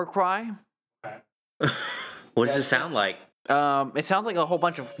war cry. What does it sound like? It sounds like a whole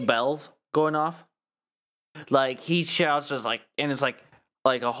bunch of bells going off. He shouts and it's like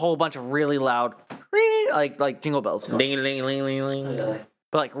a whole bunch of really loud, like jingle bells. Ding ling ling ling ling.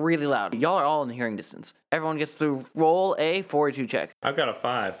 But really loud. Y'all are all in hearing distance. Everyone gets to roll a fortitude check. I've got a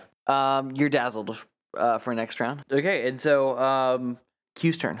 5. You're dazzled for next round. Okay, and so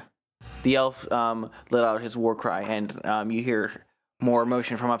Q's turn. The elf let out his war cry, and you hear more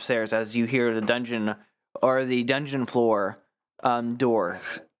motion from upstairs as you hear the dungeon floor door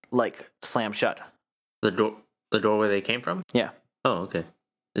like slam shut. The door where they came from? Yeah. Oh, okay.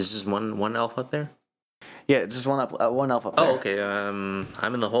 Is just one elf up there? Yeah, just one elf up there. Oh, okay.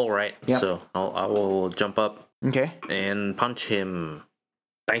 I'm in the hole, right? Yep. So I will jump up Okay. and punch him.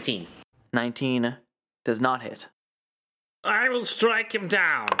 19. 19 does not hit. I will strike him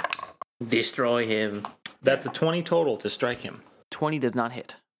down. Destroy him. That's a 20 total to strike him. 20 does not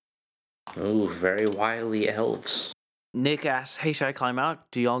hit. Ooh, very wily elves. Nick asks, "Hey, should I climb out?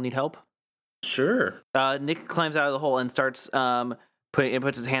 Do y'all need help?" Sure. Nick climbs out of the hole and starts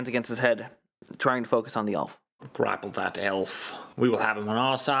puts his hands against his head, trying to focus on the elf. Grapple that elf. We will have him on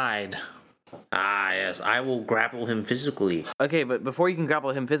our side. Ah, yes. I will grapple him physically. Okay, but before you can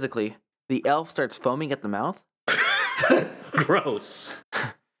grapple him physically, the elf starts foaming at the mouth. Gross.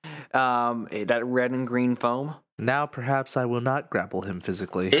 That red and green foam. Now perhaps I will not grapple him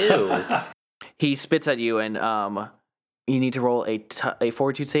physically. Ew. He spits at you, and you need to roll a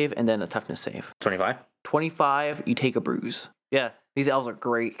fortitude save and then a toughness save. 25. 25, you take a bruise. Yeah, these elves are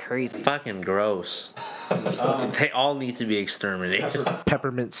crazy. Fucking gross. They all need to be exterminated.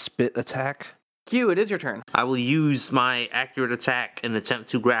 Peppermint spit attack. Q, it is your turn. I will use my accurate attack and attempt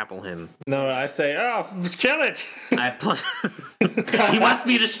to grapple him. No, I say, oh, kill it. I plus. He must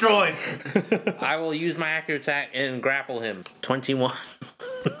be destroyed. I will use my accurate attack and grapple him. 21.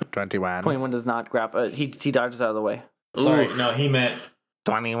 21. 21 does not grapple. He dodges out of the way. Sorry, Oof. no, he meant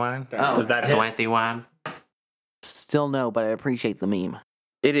 21. Oh. Does that hit? 21. Still no, but I appreciate the meme.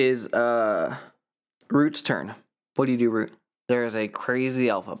 It is Root's turn. What do you do, Root? There is a crazy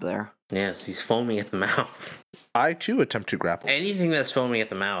elf up there. Yes, he's foaming at the mouth. I too attempt to grapple. Anything that's foaming at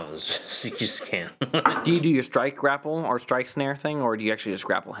the mouth is just, you just can't. Do you do your strike grapple or strike snare thing, or do you actually just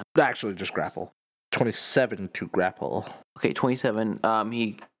grapple him? Actually, just grapple. 27 to grapple. Okay, 27.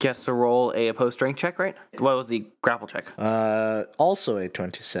 He gets to roll a opposed strength check, right? What was the grapple check? Also a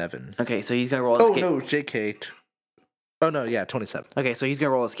 27. Okay, so he's gonna roll. Oh no, JK. Oh no, yeah, 27. Okay, so he's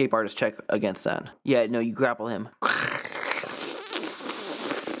gonna roll escape artist check against that. Yeah, no, you grapple him.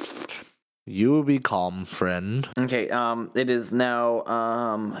 You will be calm, friend. Okay, it is now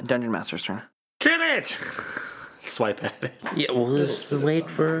Dungeon Master's turn. Kill it. Swipe at it. Yeah, we'll just wait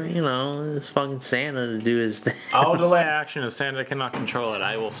for, this fucking Santa to do his thing. I'll delay action. If Santa cannot control it,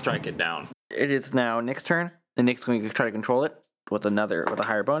 I will strike it down. It is now Nick's turn, and Nick's going to try to control it with a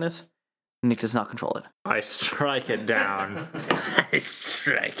higher bonus. Nick does not control it. I strike it down. I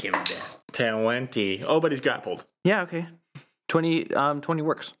strike him down. 20. Oh, but he's grappled. Yeah, okay. 20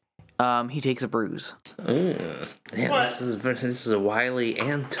 works. He takes a bruise. Damn, this is a wily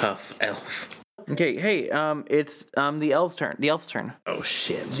and tough elf. Okay, hey, it's the elf's turn. The elf's turn. Oh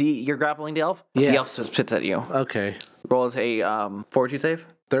shit. You're grappling the elf? Yes. The elf just spits at you. Okay. Roll a fortitude save.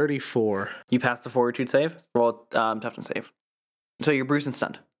 34. You pass the fortitude save. Roll a toughness save. So you're bruised and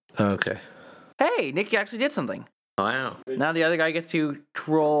stunned. Okay. Hey, Nick actually did something. Wow. Now the other guy gets to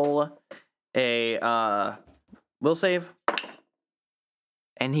roll a will save.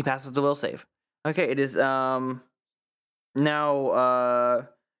 And he passes the will save. Okay, it is now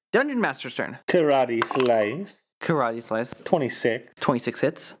Dungeon Master's turn. Karate slice. Karate slice. 26. 26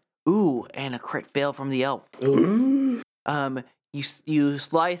 hits. Ooh, and a crit fail from the elf. Ooh. You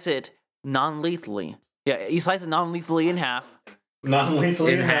slice it non-lethally. Yeah, you slice it non-lethally in half.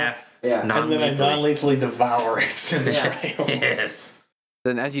 Non-lethally In half. Yeah. And then I non-lethally devour its entrails. Yes.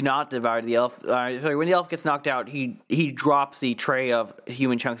 Then as you not devour the elf, when the elf gets knocked out, he drops the tray of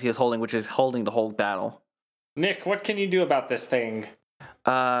human chunks he was holding, which is holding the whole battle. Nick, what can you do about this thing?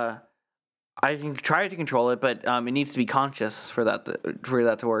 I can try to control it, but it needs to be conscious for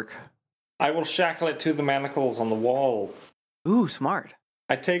that to work. I will shackle it to the manacles on the wall. Ooh, smart.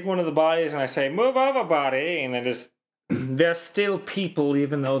 I take one of the bodies and I say, move over, body. And it is, they're still people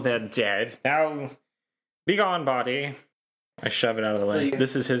even though they're dead. Now, be gone, body. I shove it out of the way.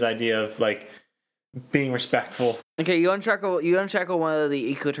 This is his idea of, being respectful. Okay, you unshackle one of the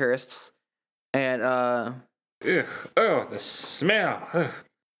eco-tourists, and Ugh. Oh, the smell. Ugh.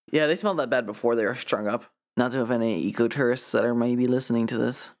 yeah, they smelled that bad before they were strung up. Not to offend any eco-tourists that are maybe listening to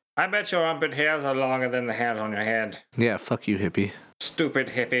this. I bet your armpit hairs are longer than the hairs on your head. Yeah, fuck you, hippie. Stupid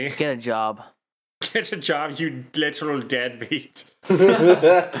hippie. Get a job. Get a job, you literal deadbeat.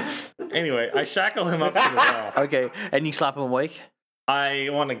 Anyway, I shackle him up to the wall. Okay, and you slap him awake? I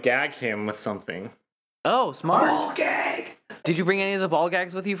want to gag him with something. Oh, smart. Ball gag. Did you bring any of the ball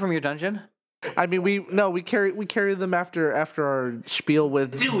gags with you from your dungeon? I mean, we carry them after our spiel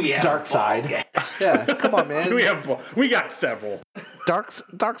with Do we have Dark ball Side. gag? Yeah, come on, man. We got several.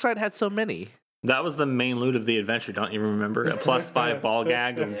 Darkseid had so many. That was the main loot of the adventure, don't you remember? A +5 ball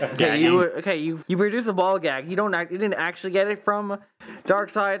gag of Okay, gagging. you produce a ball gag. You didn't actually get it from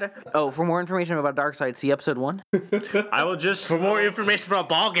Darkseid. Oh, for more information about Darkseid, see episode 1. I will just For more information about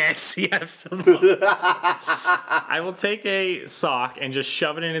ball gags, see episode. I will take a sock and just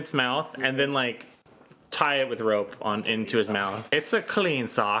shove it in its mouth and then like tie it with rope into his mouth. It's a clean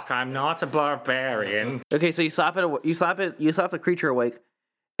sock. I'm not a barbarian. Okay, so you slap the creature awake,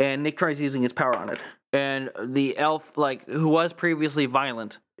 and Nick tries using his power on it. And the elf, like who was previously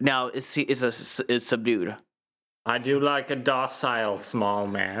violent, now is subdued. I do like a docile small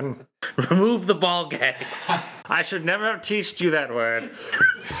man. Remove the ball gag. I should never have teached you that word.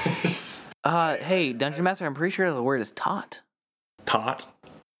 Hey, Dungeon Master, I'm pretty sure the word is taught, Taught?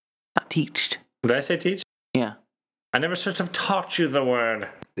 not teached. Did I say teach? Yeah. I never should have taught you the word.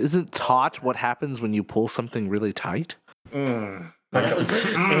 Isn't taut what happens when you pull something really tight? Tight,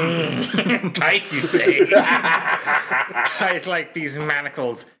 you say? Tight like these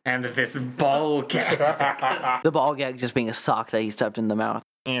manacles and this ball gag. The ball gag just being a sock that he stuffed in the mouth.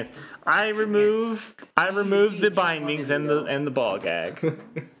 Yes. I remove the bindings and the ball gag.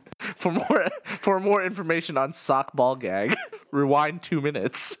 For more information on sock ball gag, rewind 2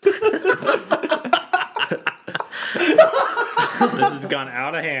 minutes. This has gone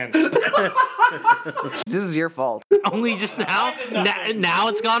out of hand. This is your fault. Only just now? Now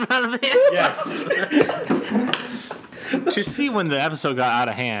it's gone out of hand? Yes. To see when the episode got out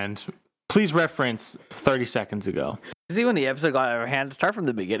of hand, please reference 30 seconds ago. See when the episode got out of hand? Start from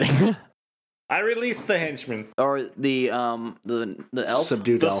the beginning. I released the henchman. Or the elf.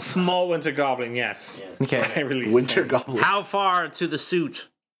 Subdued The elf. small winter goblin, yes. I Okay. released Winter him. goblin. How far to the suit?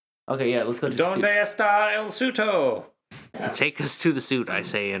 Okay, yeah, let's go to Donde está el suto? Take us to the suit, I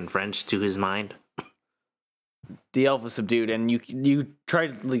say in French, to his mind. the elf is subdued, and you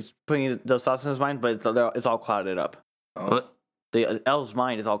tried like, putting those thoughts in his mind, but it's all clouded up. What? The elf's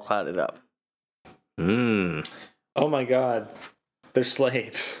mind is all clouded up. Oh my god. They're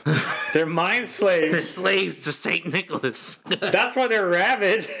slaves. They're mind They're slaves. slaves to Saint Nicholas. That's why they're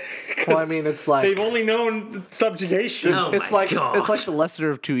rabid. 'Cause Well, I mean, it's like they've only known subjugation. No. it's my like God. it's like the lesser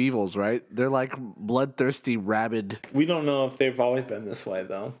of two evils, right? They're like bloodthirsty, rabid. We don't know if they've always been this way,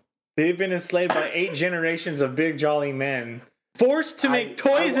 though. They've been enslaved by 8 generations of big jolly men. Forced to make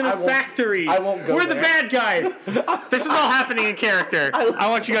toys in a factory. I won't go We're the there. bad guys. This is all happening in character. I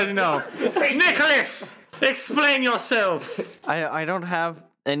want you guys to know. Nicholas, explain yourself. I don't have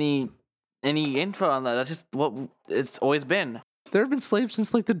any info on that. That's just what it's always been. There have been slaves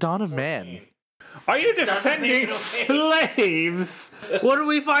since like the dawn of man. Are you defending slaves? What are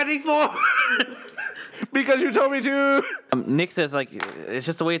we fighting for? Because you told me to. Nick says like it's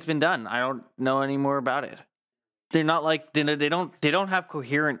just the way it's been done. I don't know any more about it. They're not like they don't have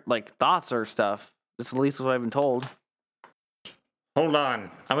coherent like thoughts or stuff. That's at least what I've been told. Hold on.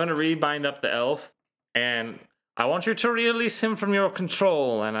 I'm going to rebind up the elf, and I want you to release him from your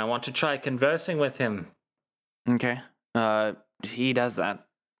control, and I want to try conversing with him. Okay. He does that.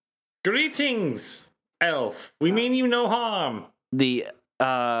 Greetings, elf. We mean you no harm. The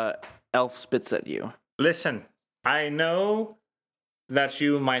elf spits at you. Listen, I know that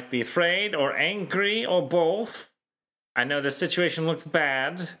you might be afraid or angry or both. I know the situation looks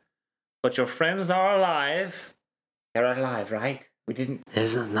bad, but your friends are alive. They're alive, right? We didn't...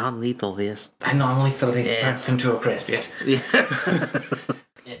 This is non-lethal, yes. Non-lethal, they Yeah. burnt them to a crisp, yes. Yeah.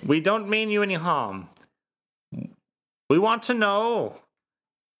 We don't mean you any harm. We want to know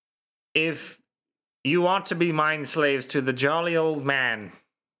if you want to be mind slaves to the jolly old man.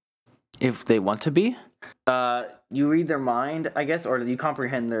 If they want to be. You read their mind, I guess, or you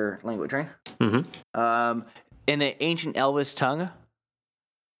comprehend their language, right? Mm-hmm. In an ancient Elvish tongue,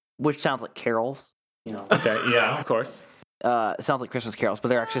 which sounds like carols. You know, Okay, yeah, of course. it sounds like Christmas carols, but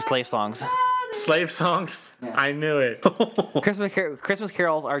they're actually slave songs. Slave songs? Yeah. I knew it. Christmas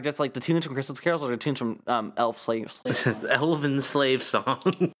carols are just like the tunes from Christmas carols, or the tunes from elf slaves. This is elven slave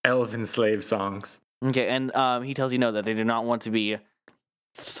song. Elven slave songs. Okay, and he tells you no that they do not want to be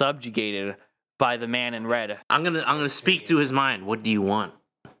subjugated by the man in red. I'm gonna speak to his mind. What do you want?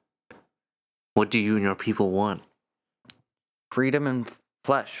 What do you and your people want? Freedom and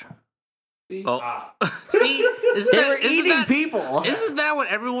flesh. Oh, see, People. Isn't that what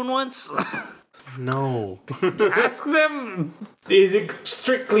everyone wants? No. Ask them, is it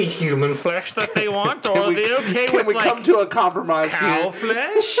strictly human flesh that they want, or are they okay Can with we like come to a compromise cow here?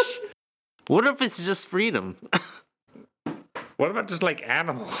 flesh? What if it's just freedom? What about just like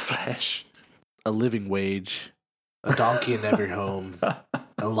animal flesh? A living wage, a donkey in every home,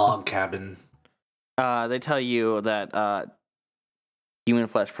 a log cabin. They tell you that human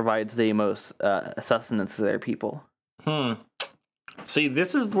flesh provides the most sustenance to their people. See,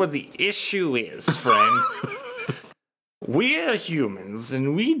 this is where the issue is, friend. We're humans,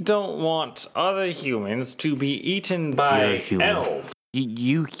 and we don't want other humans to be eaten by elves.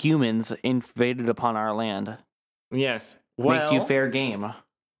 You humans invaded upon our land. Yes. Makes you fair game.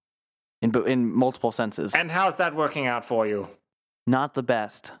 In multiple senses. And how's that working out for you? Not the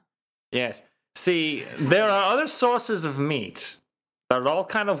best. Yes. See, there are other sources of meat. They're all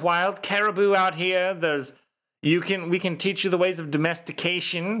kind of wild caribou out here. We can teach you the ways of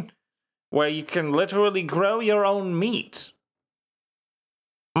domestication, where you can literally grow your own meat.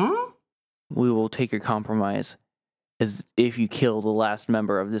 We will take your compromise as if you kill the last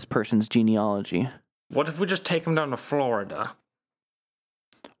member of this person's genealogy. What if we just take them down to Florida?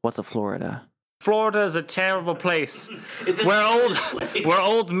 What's a Florida? Florida is a terrible place where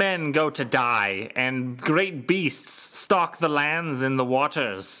old men go to die, and great beasts stalk the lands and the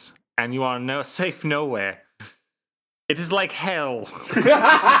waters, and you are safe nowhere. It is like hell.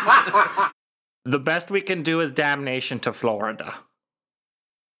 The best we can do is damnation to Florida.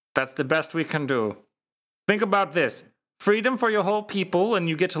 That's the best we can do. Think about this. Freedom for your whole people, and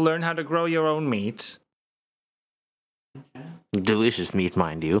you get to learn how to grow your own meat. Delicious meat,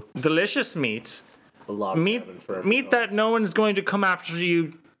 mind you. Delicious meat. A log Meat cabin for meat that no one's going to come after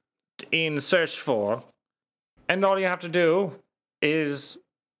you in search for. And all you have to do is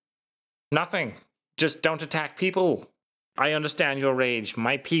nothing. Just don't attack people. I understand your rage.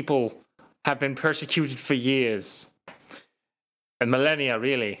 My people have been persecuted for years. And millennia,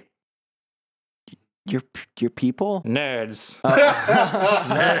 really. Your people? Nerds.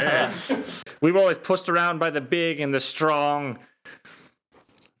 Nerds. We were always pushed around by the big and the strong.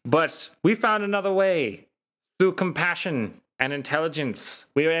 But we found another way. Through compassion and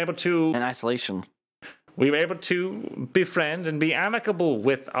intelligence, we were able to... And isolation. We were able to befriend and be amicable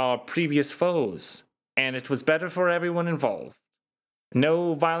with our previous foes. And it was better for everyone involved.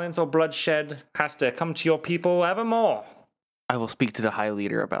 No violence or bloodshed has to come to your people evermore. I will speak to the High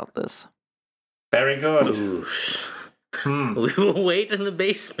Leader about this. Very good. We will wait in the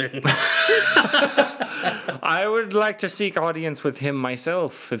basement. I would like to seek audience with him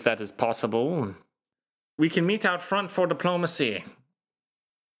myself, if that is possible. We can meet out front for diplomacy.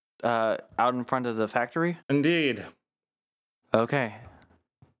 Out in front of the factory? Indeed. Okay.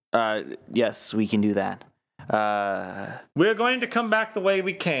 Yes, we can do that. We're going to come back the way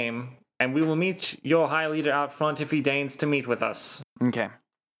we came, and we will meet your High Leader out front if he deigns to meet with us. Okay.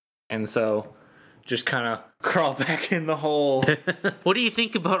 And so, just kind of crawl back in the hole. What do you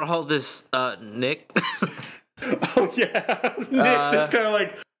think about all this, Nick? Oh, yeah. Nick's just kind of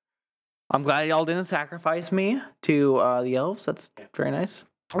like... I'm glad y'all didn't sacrifice me to the elves. That's very nice.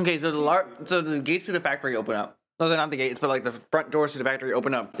 Okay, so the gates to the factory open up. No, they're not the gates, but like the front doors to the factory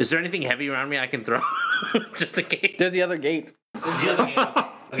open up. Is there anything heavy around me I can throw? Just in case. There's the other gate.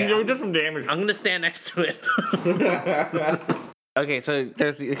 Okay, you did some damage. I'm gonna stand next to it. Okay, so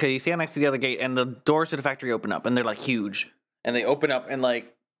you stand next to the other gate, and the doors to the factory open up, and they're like huge, and they open up and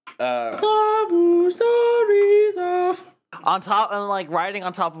like on top and like riding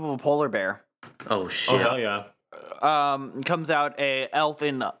on top of a polar bear. Oh shit! Oh hell yeah! Comes out a elf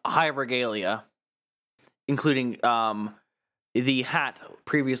in high regalia, including the hat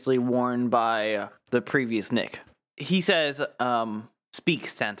previously worn by the previous Nick. He says, "Speak,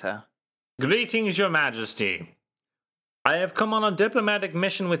 Santa." Greetings, Your Majesty. I have come on a diplomatic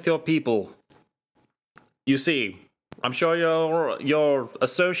mission with your people. You see, I'm sure your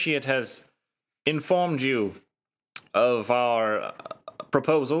associate has informed you of our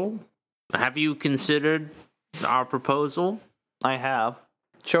proposal. Have you considered our proposal? I have.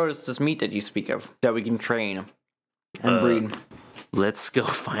 Show us this meat that you speak of that we can train and breed. Let's go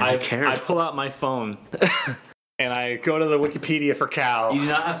find a I carrot. pull out my phone and I go to the Wikipedia for cow. You do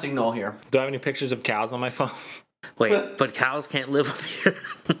not have signal here. Do I have any pictures of cows on my phone? Wait, but cows can't live up here.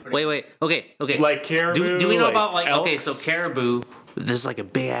 wait. Okay. Like caribou? Do we know like about like elks? okay? So caribou. There's like a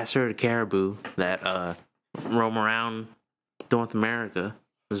big ass herd of caribou that roam around North America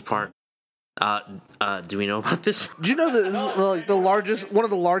as part. Do we know about this? Do you know that this is, like the largest, one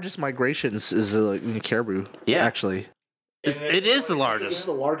of the largest migrations is in caribou? Yeah. actually, It is the largest.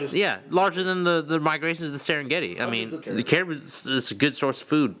 the largest. Yeah, larger than the migrations of the Serengeti. I mean, the caribou is a good source of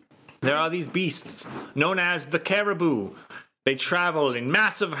food. There are these beasts known as the caribou. They travel in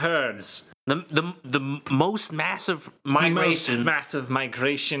massive herds. The most massive migration Most massive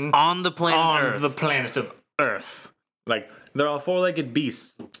migration on the planet Earth. the planet of Earth. Like, they're all four-legged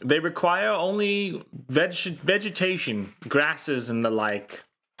beasts. They require only vegetation, grasses and the like,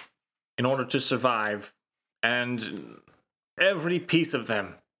 in order to survive. And Every piece of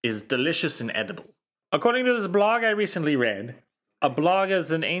them is delicious and edible. According to this blog I recently read, a blog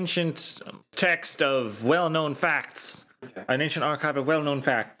is an ancient text of well-known facts, an ancient archive of well-known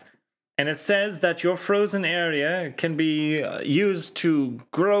facts. And it says that your frozen area can be used to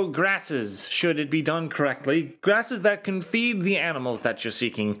grow grasses, should it be done correctly. Grasses that can feed the animals that you're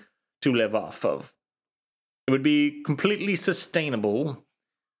seeking to live off of. It would be completely sustainable.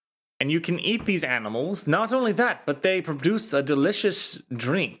 And you can eat these animals. Not only that, but they produce a delicious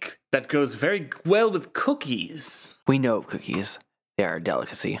drink that goes very well with cookies. We know of cookies. They are a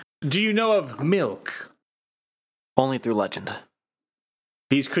delicacy. Do you know of milk? Only through legend.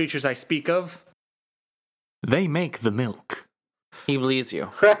 These creatures I speak of, they make the milk. He believes you.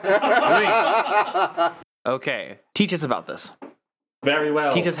 Okay, teach us about this. Very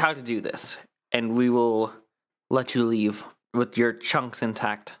well. Teach us how to do this, and we will let you leave with your chunks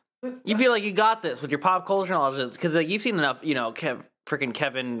intact. You feel like you got this with your pop culture knowledge, because like, you've seen enough, freaking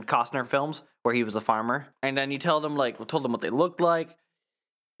Kevin Costner films where he was a farmer, and then you told them what they looked like.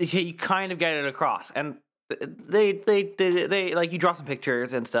 You kind of get it across, and they like you draw some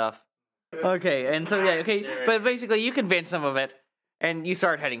pictures and stuff. Okay, and so but basically you convince some of it, and you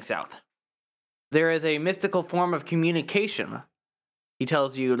start heading south. There is a mystical form of communication. He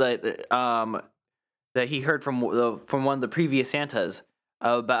tells you that he heard from one of the previous Santas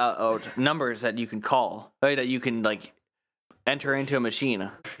about numbers that you can call, right? That you can enter into a machine.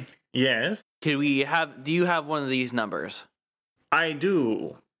 Yes. Do you have one of these numbers? I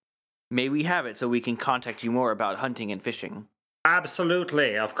do. May we have it so we can contact you more about hunting and fishing?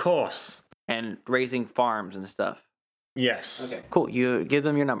 Absolutely, of course. And raising farms and stuff. Yes. Okay. Cool. You give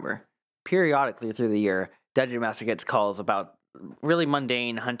them your number. Periodically through the year, Dungeon Master gets calls about really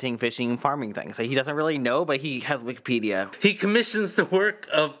mundane hunting, fishing, and farming things. So he doesn't really know, but he has Wikipedia. He commissions the work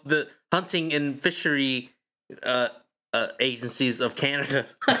of the hunting and fishery agencies of Canada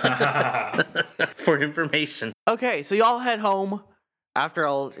for information. Okay, so y'all head home after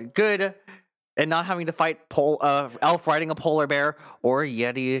all good and not having to fight elf riding a polar bear or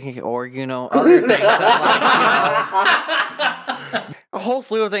yeti or other things. A whole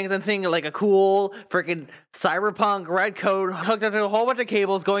slew of things, and seeing a cool freaking cyberpunk red coat hooked up to a whole bunch of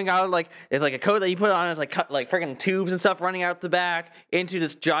cables going out. It's a coat that you put on. It's freaking tubes and stuff running out the back into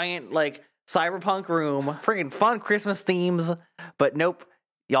this giant cyberpunk room. Freaking fun Christmas themes, but nope.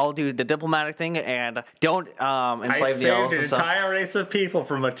 Y'all do the diplomatic thing and don't enslave the elves and an stuff. entire race of people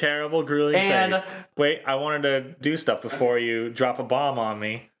from a terrible, grueling fate. Wait, I wanted to do stuff before you drop a bomb on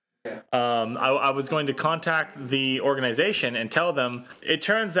me. Yeah. I was going to contact the organization and tell them it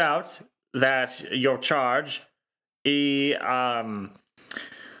turns out that your charge, turns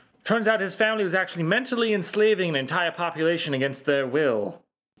out his family was actually mentally enslaving an entire population against their will.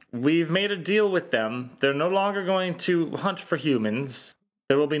 We've made a deal with them. They're no longer going to hunt for humans.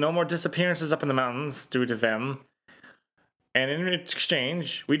 There will be no more disappearances up in the mountains due to them. And in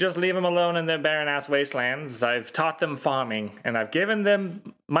exchange, we just leave them alone in their barren-ass wastelands. I've taught them farming, and I've given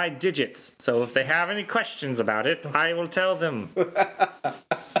them my digits. So if they have any questions about it, I will tell them.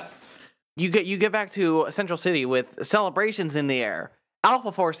 You get back to Central City with celebrations in the air.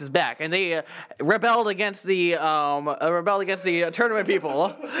 Alpha Force is back, and they rebelled against the tournament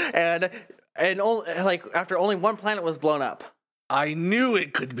people, and after only one planet was blown up. I knew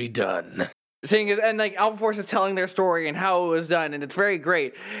it could be done. Alpha Force is telling their story and how it was done, and it's very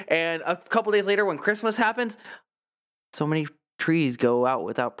great. And a couple days later, when Christmas happens, so many trees go out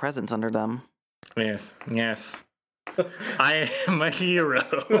without presents under them. Yes. I am a hero.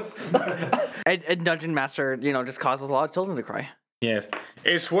 and Dungeon Master, just causes a lot of children to cry. Yes,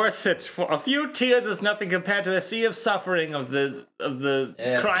 it's worth it. For a few tears is nothing compared to a sea of suffering of the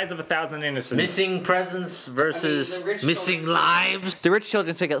cries of 1,000 innocents. Missing presents versus missing lives. The rich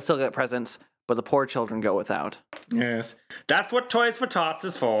children still get presents, but the poor children go without. Yes, that's what Toys for Tots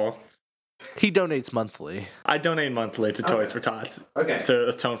is for. He donates monthly. I donate monthly to Toys for Tots. Okay. To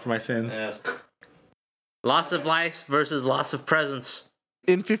atone for my sins. Yes. Loss of life versus loss of presents.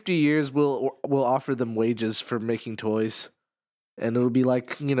 In 50 years, we'll offer them wages for making toys. And it'll be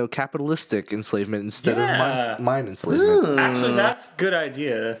capitalistic enslavement instead of mine enslavement. Actually, that's a good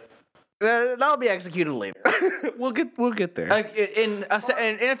idea. That'll be executed later. We'll get there. In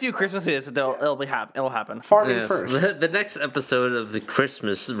a few Christmases, it'll happen. Farming first. The next episode of the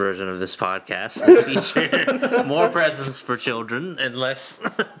Christmas version of this podcast will feature more presents for children and less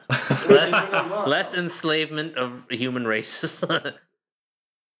enslavement of human races.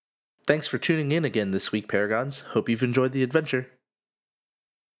 Thanks for tuning in again this week, Paragons. Hope you've enjoyed the adventure.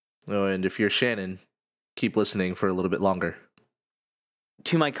 Oh, and if you're Shannon, keep listening for a little bit longer.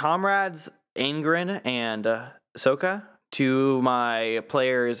 To my comrades, Angren and Soka, To my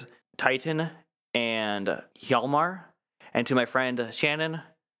players Titan and Hjalmar, and to my friend Shannon,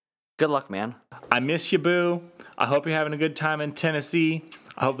 good luck, man. I miss you, Boo. I hope you're having a good time in Tennessee.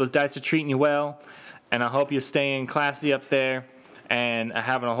 I hope those dice are treating you well. And I hope you're staying classy up there and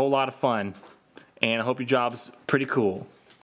having a whole lot of fun. And I hope your job's pretty cool.